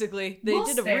 basically. They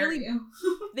did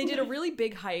a really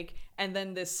big hike, and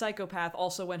then this psychopath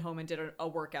also went home and did a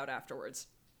workout afterwards.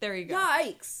 There you go.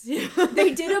 Yikes.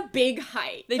 They did a big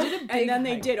hike. They did a big and then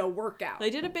they hike. did a workout.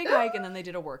 They did a big hike, and then they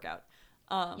did a workout.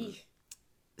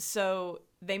 So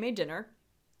they made dinner.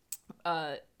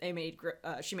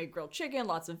 She made grilled chicken,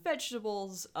 lots of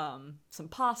vegetables, some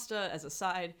pasta as a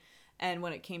side. And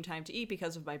when it came time to eat,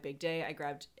 because of my big day, I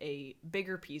grabbed a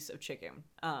bigger piece of chicken.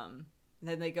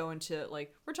 Then they go into,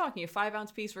 like, we're talking a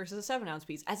 5-ounce piece versus a 7-ounce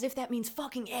piece, as if that means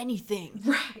fucking anything.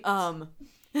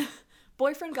 Right.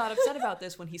 Boyfriend got upset about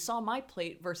this when he saw my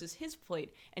plate versus his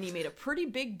plate, and he made a pretty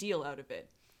big deal out of it.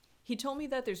 He told me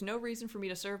that there's no reason for me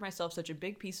to serve myself such a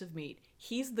big piece of meat.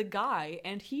 He's the guy,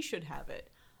 and he should have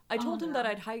it. I told him that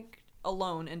I'd hiked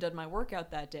alone and done my workout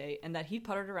that day, and that he'd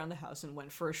puttered around the house and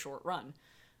went for a short run.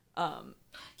 Can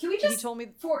we just, He told me,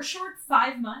 for a short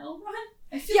 5-mile run?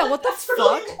 I feel Yeah, like what the that's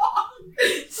really fuck?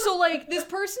 long. so like, this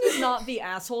person is not the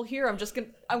asshole here.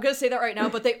 I'm gonna say that right now,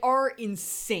 but they are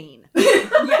insane.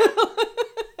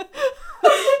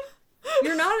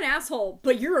 You're not an asshole,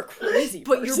 but you're a crazy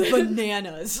But person. you're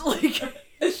bananas. Like,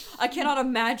 I cannot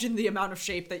imagine the amount of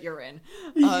shape that you're in,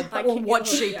 or can't- what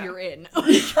shape yeah. you're in.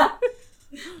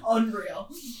 Unreal.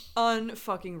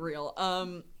 Unfucking real.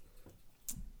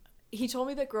 He told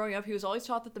me that growing up, he was always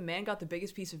taught that the man got the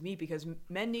biggest piece of meat because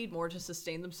men need more to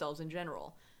sustain themselves in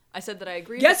general. I said that I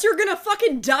agreed. Guess you're gonna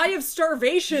fucking die of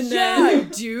starvation Yeah, then.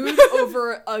 dude,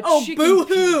 over a Oh, chicken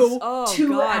boo-hoo. piece. Oh 2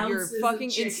 god, you're ounces of fucking in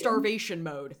chicken. starvation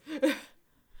mode.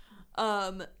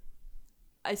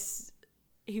 I said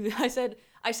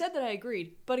that I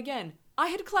agreed, but again, I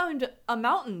had climbed a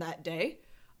mountain that day.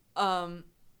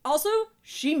 Also,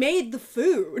 she made the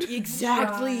food.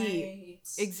 Exactly.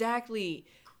 Right. Exactly.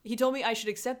 He told me I should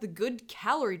accept the good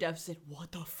calorie deficit.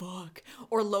 What the fuck?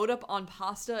 Or load up on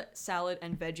pasta, salad,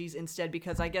 and veggies instead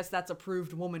because I guess that's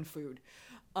approved woman food.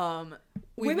 Women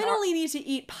only need to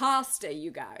eat pasta, you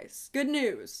guys. Good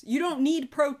news. You don't need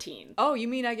protein. Oh, you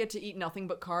mean I get to eat nothing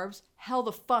but carbs? Hell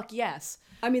the fuck yes.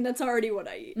 I mean, that's already what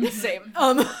I eat. Same.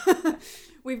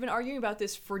 We've been arguing about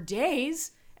this for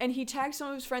days, and he tagged some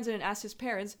of his friends in and asked his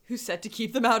parents, who said to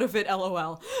keep them out of it,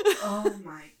 lol. Oh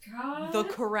my god. The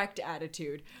correct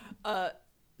attitude.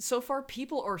 So far,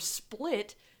 people are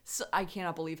split. So, I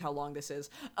cannot believe how long this is.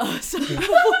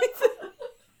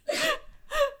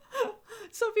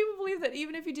 Some people believe that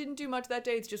even if he didn't do much that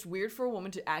day, it's just weird for a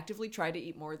woman to actively try to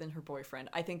eat more than her boyfriend.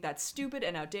 I think that's stupid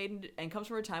and outdated and comes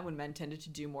from a time when men tended to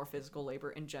do more physical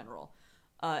labor in general.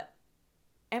 Am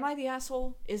I the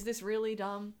asshole? Is this really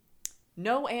dumb?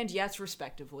 No and yes,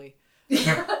 respectively.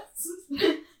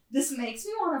 This makes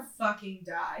me want to fucking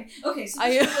die. Okay, so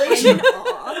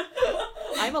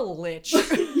I'm a lich.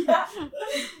 yeah.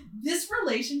 This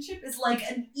relationship is like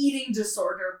an eating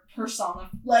disorder persona.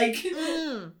 Like,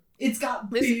 it's got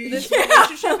This big.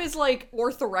 relationship is like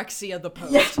orthorexia the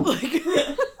post. Yeah. Like,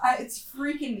 It's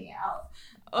freaking me out.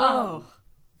 oh.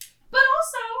 But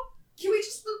also, can we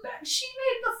just look back? She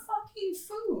made the fucking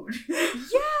food.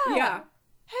 Yeah. Yeah.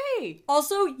 Hey.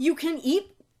 Also, you can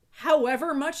eat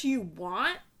however much you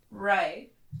want.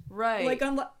 Right. Right. Like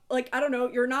I don't know,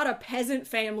 you're not a peasant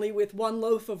family with one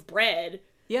loaf of bread.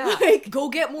 yeah. like, Go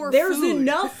get more There's food.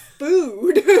 enough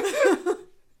food.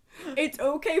 It's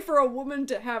okay for a woman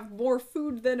to have more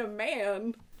food than a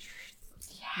man.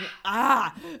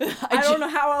 Ah. I don't know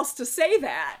how else to say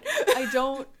that. I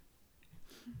don't.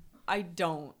 I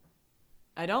don't.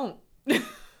 I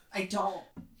don't.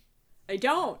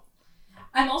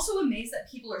 I'm also amazed that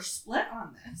people are split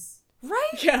on this.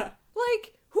 Right? Yeah.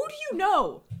 Like, who do you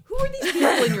know? Who are these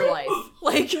people in your life?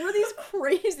 Like, Who are these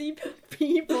crazy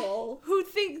people who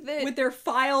think that... with their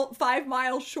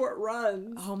 5-mile short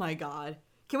runs? Oh my god.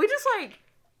 Can we just, like...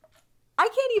 I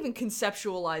can't even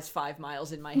conceptualize 5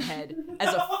 miles in my head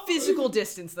as a physical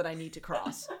distance that I need to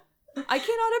cross. I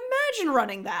cannot imagine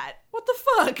running that. What the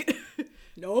fuck?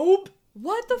 Nope.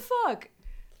 What the fuck?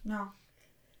 No.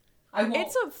 I won't.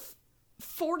 It's a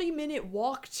 40-minute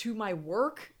walk to my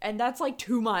work, and that's like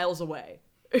 2 miles away.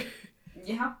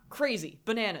 Yeah. Crazy.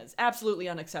 Bananas. Absolutely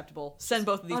unacceptable. Send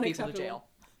both of these people to jail.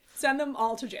 Send them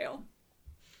all to jail.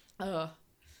 Yeah.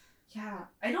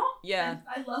 I don't. Yeah.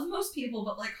 I love most people,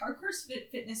 but like hardcore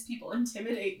fitness people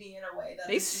intimidate me in a way that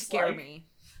They is just, scare like, me.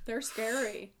 They're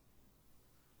scary.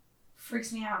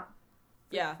 freaks me out.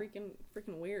 Yeah. Freaking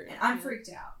weird. And I'm freaked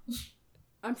out.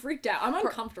 I'm freaked out. I'm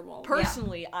uncomfortable.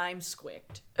 Personally, I'm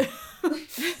squicked. I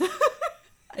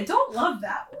don't love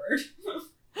that word.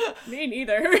 Me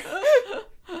neither.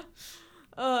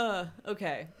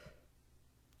 Okay.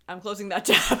 I'm closing that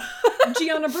tab.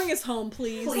 Gianna, bring us home,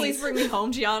 please. Please bring me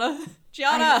home, Gianna.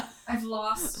 Gianna! I've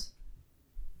lost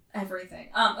everything.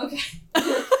 Okay. In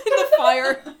the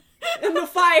fire. In the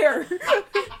fire.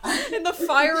 In the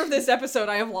fire of this episode,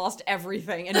 I have lost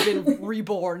everything and been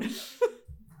reborn.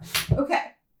 Okay.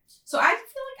 So I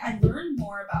feel like I learned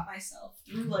more about myself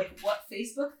through like what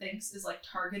Facebook thinks is like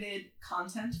targeted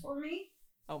content for me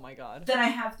Oh my god. than I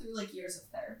have through like years of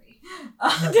therapy.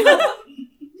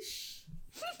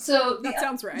 So That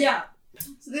sounds right. Yeah.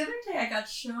 So the other day I got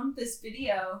shown this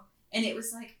video and it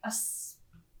was like a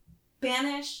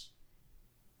Spanish.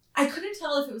 I couldn't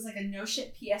tell if it was like a no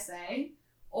shit PSA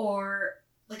or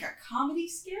like a comedy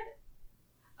skit.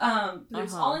 But it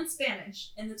was all in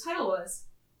Spanish, and the title was,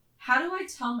 "How do I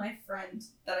tell my friend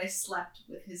that I slept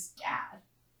with his dad?"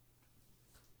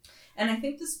 And I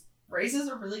think this raises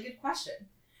a really good question.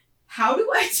 How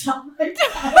do I tell my dad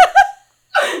that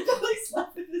I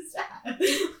slept with his dad?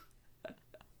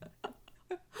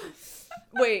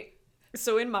 Wait,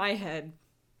 so in my head,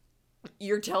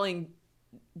 you're telling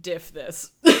Diff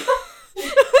this.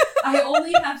 I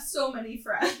only have so many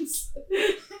friends.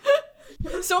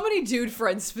 So many dude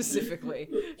friends specifically.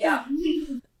 Yeah.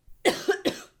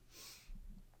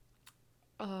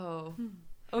 Oh.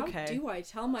 Okay. How do I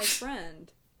tell my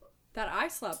friend that I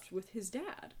slept with his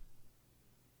dad?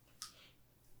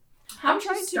 How I'm would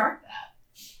trying you to- start that?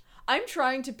 I'm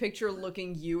trying to picture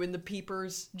looking you in the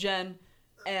peepers, Jen,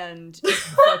 and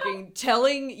fucking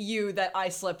telling you that I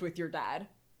slept with your dad.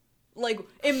 Like,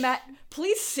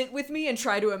 please sit with me and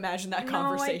try to imagine that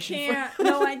conversation.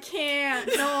 No, I can't.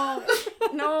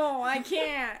 No, I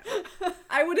can't.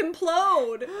 I would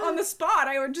implode on the spot.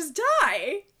 I would just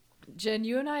die. Jen,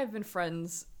 you and I have been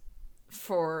friends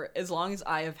for as long as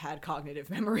I have had cognitive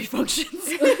memory functions.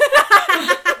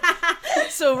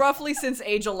 So roughly since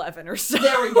age 11 or so.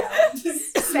 There we go.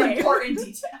 This is an important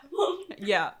detail.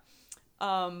 Yeah.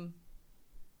 I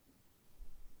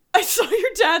saw your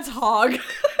dad's hog. Did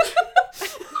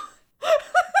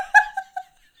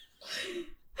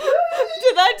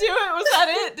that do it? Was that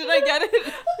it? Did I get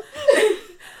it?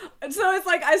 So it's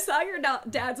like, I saw your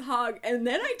dad's hog, and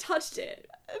then I touched it.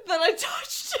 Then I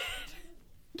touched it.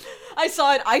 I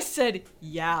saw it. I said,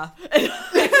 yeah.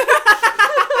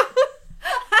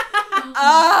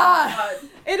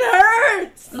 It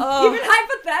hurts! Oh. Even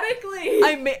hypothetically!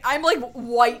 I'm like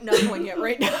white knuckling it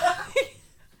right now.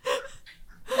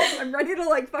 I'm ready to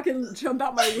like fucking jump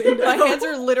out my window. My hands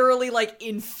are literally like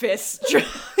in fists.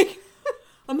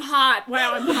 I'm hot.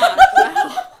 Wow, I'm hot.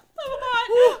 Wow. I'm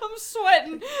hot. I'm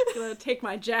sweating. I'm gonna take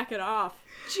my jacket off.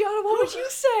 Gianna, what would you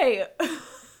say?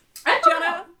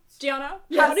 Gianna,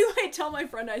 Yes. how do I tell my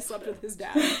friend I slept with his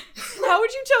dad? How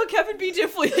would you tell Kevin B.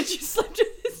 Diffley that you slept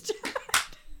with his dad?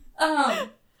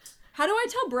 How do I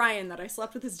tell Brian that I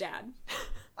slept with his dad?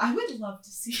 I would love to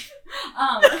see.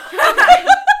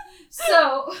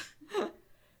 So,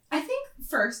 I think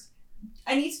first,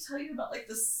 I need to tell you about like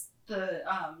the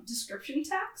description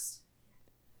text,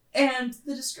 and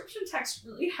the description text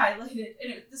really highlighted.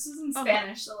 And this is in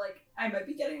Spanish, so like I might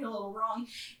be getting it a little wrong.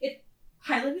 It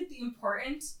highlighted the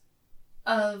importance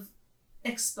of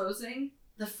exposing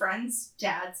the friend's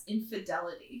dad's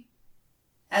infidelity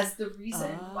as the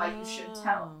reason why you should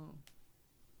tell.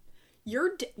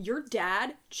 Your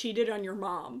dad cheated on your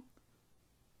mom.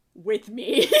 With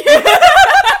me.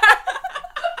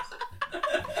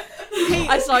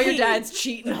 I saw your dad's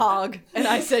cheating hog, and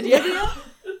I said, yeah.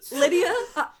 Lydia,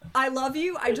 I love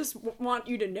you. I just want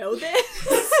you to know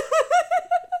this.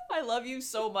 I love you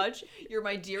so much. You're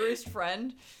my dearest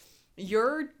friend.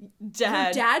 Your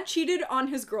dad... Your dad cheated on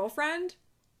his girlfriend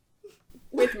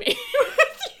with me.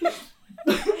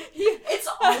 It's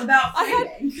all about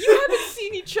framing. You haven't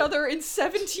seen each other in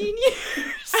 17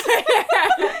 years.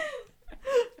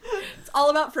 It's all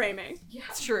about framing. Yeah.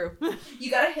 It's true.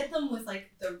 You gotta hit them with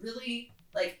like the really,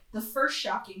 like the first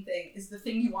shocking thing is the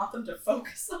thing you want them to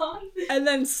focus on. And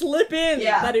then slip in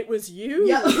that it was you.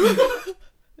 Yeah. It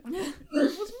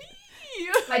was me.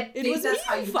 I It think was that's me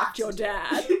how who you fucked your have to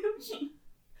dad. do it.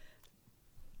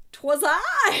 'Twas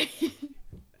I.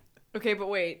 Okay, but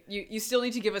wait. You still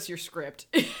need to give us your script.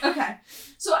 Okay.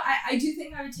 So I do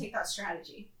think I would take that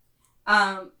strategy.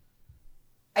 I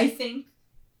think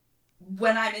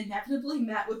when I'm inevitably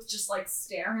met with just like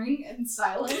staring and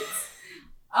silence,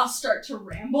 I'll start to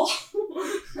ramble.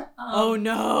 Oh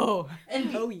no.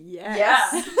 And Oh yes.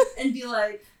 yeah. And be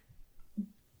like,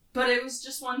 but it was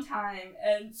just one time,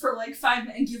 and for like 5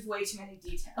 minutes, and give way too many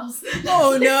details.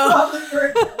 Oh no.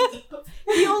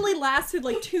 He only lasted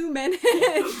like 2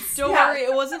 minutes. Don't Yeah. worry,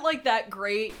 it wasn't like that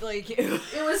great. Like it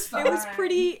was fun. It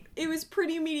was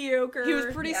pretty mediocre. he was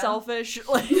pretty Yeah. selfish.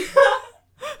 Like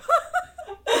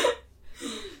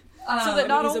So that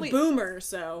not he's only- a boomer,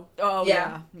 so oh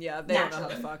Yeah. yeah, they don't know how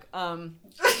to Naturally. fuck.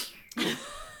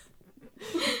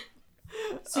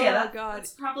 So yeah, Oh, God.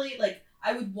 that's probably like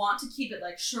I would want to keep it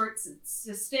like short,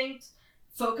 succinct,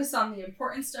 focus on the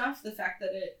important stuff, the fact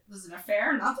that it was an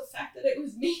affair, not the fact that it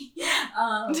was me.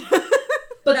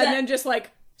 But and then just like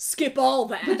skip all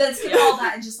that. but then skip all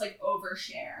that and just like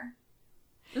overshare.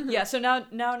 Yeah, so now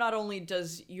not only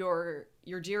does your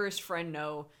dearest friend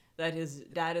know that his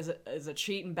dad is a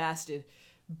cheating bastard,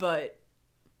 but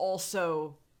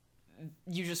also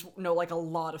you just know like a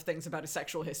lot of things about his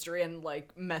sexual history and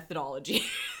like methodology.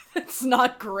 It's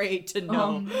not great to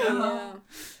know. Yeah.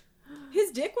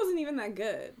 His dick wasn't even that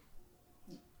good.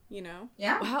 You know?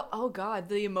 Yeah. How, oh god,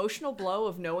 the emotional blow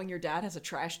of knowing your dad has a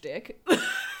trash dick.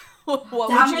 What That would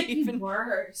might you be even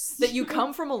worse. that you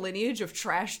come from a lineage of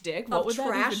trash dick? What Of would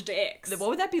trash that dicks. even, what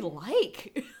would that be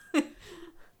like?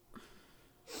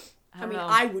 I mean, know.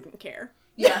 I wouldn't care.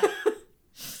 Yeah.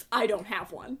 I don't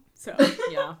have one, so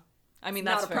Yeah. I mean,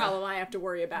 that's not a fair. problem I have to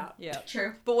worry about. Yeah.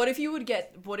 True. But what if you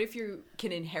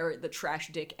can inherit the trash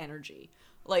dick energy?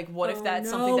 Like, what if that's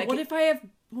no. something that What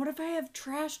if I have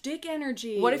trash dick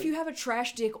energy? what if you have a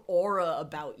trash dick aura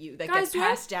about you that Guys, gets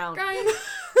passed down? Guys,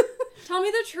 tell me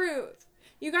the truth.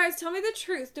 You guys, tell me the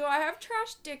truth. Do I have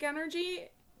trash dick energy?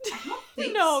 I don't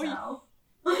think No,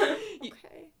 so.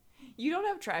 Okay. You don't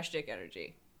have trash dick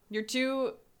energy. You're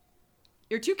too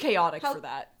chaotic for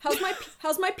that. How's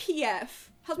my PF?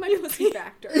 How's my pussy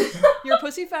factor? Your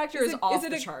pussy factor is off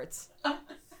the a- charts.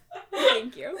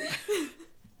 Thank you.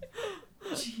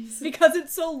 Jeez. Because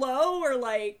it's so low, or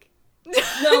like,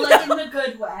 No, like in the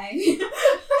good way.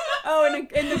 oh, in the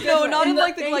good No, way. not in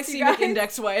like the Thanks, you glycemic guys.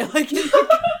 index way. Like.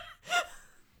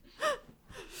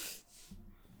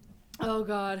 Oh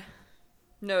God.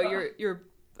 No,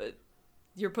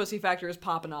 your pussy factor is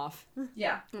popping off.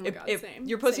 Yeah. Oh my God, If same.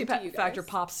 your pussy Same to you factor guys.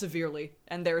 pops severely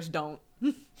and theirs don't.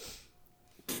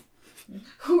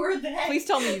 Who are they? Please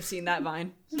tell me you've seen that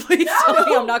Vine. Please tell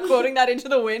me I'm not quoting that into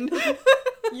the wind.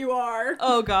 You are.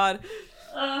 Oh God.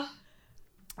 Uh,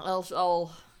 I'll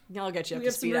get you up We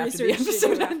to have some speed after the research to do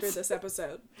episode after ends. this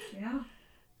episode.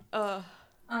 yeah.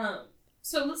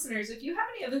 So listeners, if you have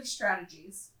any other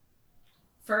strategies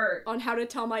for On how to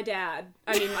tell my dad.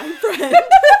 I mean, my friend.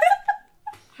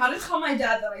 how to tell my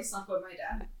dad that I slept with my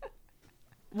dad.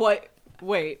 What?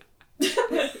 Wait.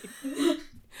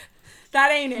 That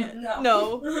ain't it.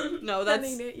 No. No, That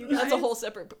that's ain't it, you that's a guys. whole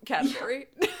separate category.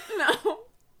 No.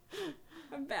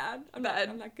 I'm bad. I'm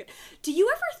not good. Do you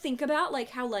ever think about like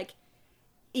how like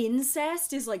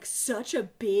incest is like such a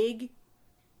big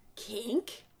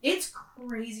kink? It's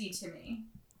crazy to me.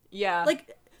 Yeah.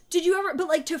 Like, did you ever? But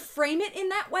like to frame it in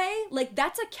that way, like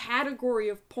that's a category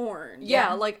of porn.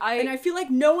 yeah, like And I feel like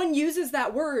no one uses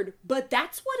that word, but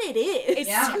that's what it is. it's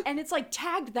Yeah. and it's like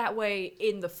tagged that way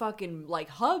in the fucking like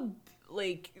hub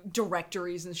like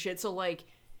directories and shit. So like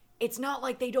it's not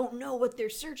like they don't know what they're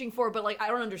searching for, but like I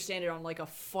don't understand it on like a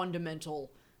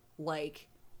fundamental like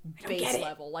don't get base it.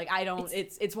 level. Like I don't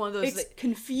it's one of those It's that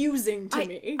confusing to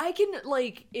me. I can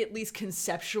like at least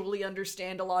conceptually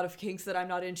understand a lot of kinks that I'm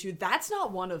not into. That's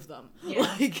not one of them. Yeah.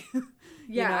 Like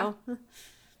Yeah. you know?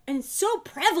 And it's so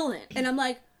prevalent. And I'm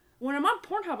like, when I'm on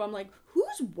Pornhub, I'm like,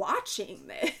 who's watching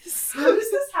this? How does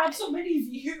this have so many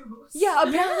views? Yeah,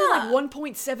 apparently Yeah. like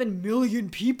 1.7 million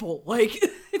people. Like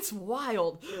it's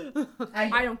wild.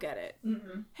 I don't get it.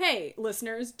 Mm-mm. Hey,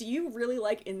 listeners, do you really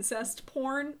like incest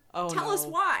porn? Oh, Tell us no.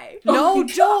 why. No,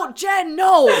 don't, Jen.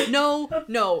 No.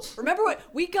 Remember what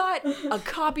we got? A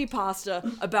copy pasta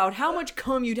about how much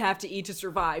cum you'd have to eat to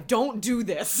survive. Don't do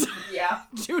this. Yeah.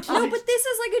 Do not. No, but this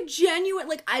is like a genuine,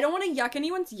 like, I don't want to yuck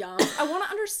anyone's yum. I want to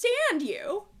understand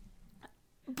you.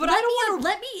 But I don't want to.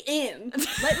 Let me in.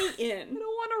 Let me in. I don't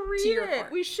want to read your it.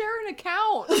 heart. We share an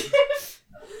account.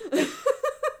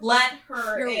 Let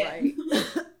her You're in. right.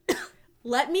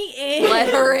 Let me in. Let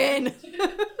her in.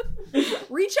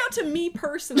 Reach out to me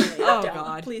personally. Oh Don't.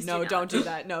 God. Please No, do not. don't do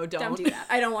that. No, Don't do that.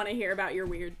 I don't want to hear about your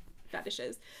weird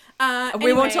fetishes. We won't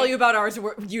Anyway, tell you about ours.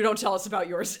 You don't tell us about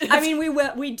yours. I mean, we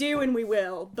will. We do, and we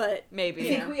will. But maybe.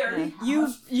 I think we already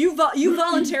have. you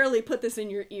voluntarily put this in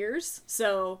your ears,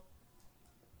 so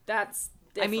that's.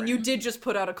 I mean, different. you did just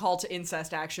put out a call to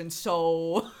incest action,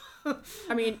 so.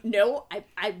 I mean, no,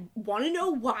 I want to know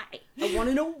why. I want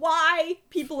to know why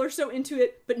people are so into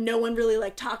it, but no one really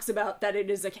like talks about that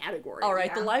it is a category. All right,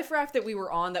 Yeah. the life raft that we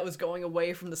were on that was going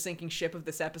away from the sinking ship of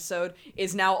this episode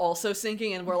is now also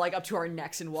sinking, and we're like up to our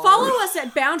necks in water. Follow us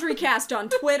at BoundaryCast on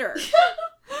Twitter.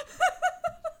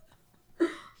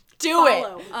 Do it.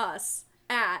 Follow us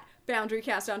at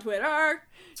BoundaryCast on Twitter.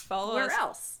 Follow Where us.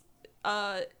 else?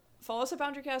 Follow us at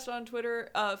BoundaryCast on Twitter.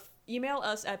 Email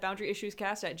us at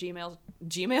boundaryissuescast@gmails.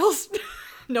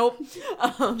 Nope.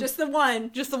 Just the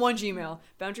one. Just the one Gmail.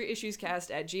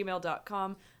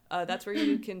 boundaryissuescast@gmail.com. That's where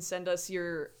you can send us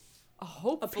your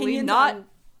hopefully Opinions not. on-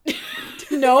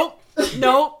 Nope.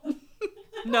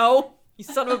 No. You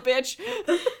son of a bitch.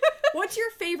 What's your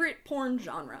favorite porn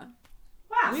genre?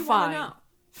 Wow. We want Fine. to know.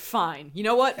 Fine. You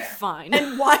know what? Fine.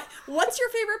 And why? What's your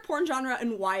favorite porn genre,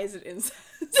 and why is it incest?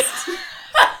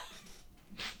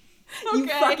 You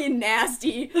Okay. fucking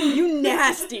nasty. You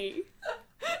nasty.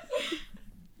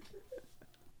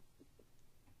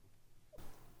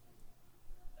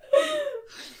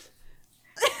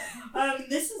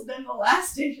 This has been the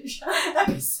last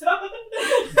episode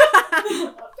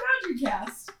of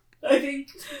BoundaryCast. I think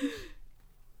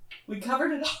we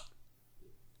covered it all.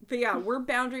 But yeah, we're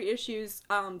Boundary Issues.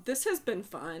 This has been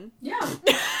fun. Yeah.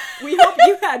 We hope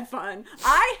you had fun.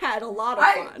 I had a lot of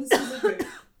fun. This is a good.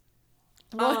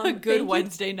 What a thank good you-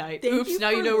 Wednesday night. thank Oops, you now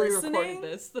you for know we listening. recorded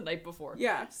this the night before.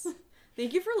 Yes.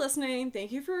 Thank you for listening.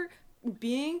 Thank you for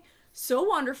being so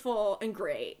wonderful and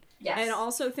great. Yes. And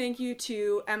also thank you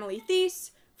to Emily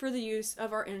Thies for the use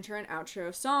of our intro and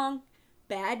outro song,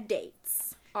 Bad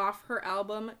Dates, off her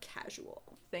album Casual.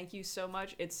 Thank you so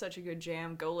much. It's such a good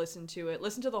jam. Go listen to it.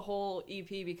 Listen to the whole EP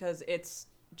because it's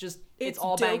just It's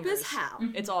all dope bangers. as hell.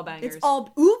 It's all bangers. It's all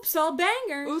bangers. Oops, all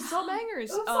bangers. Oops,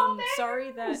 all bangers.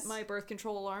 Sorry that my birth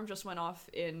control alarm just went off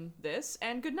in this,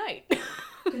 and good night.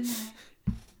 Good night.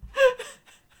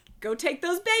 Go take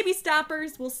those baby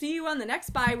stoppers. We'll see you on the next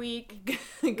bye week.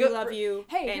 We love you.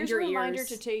 Hey, and here's your a reminder ears.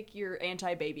 to take your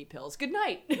anti-baby pills. Good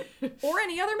night. Or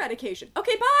any other medication.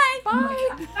 Okay, bye.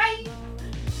 Bye. Bye.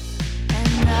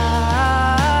 And I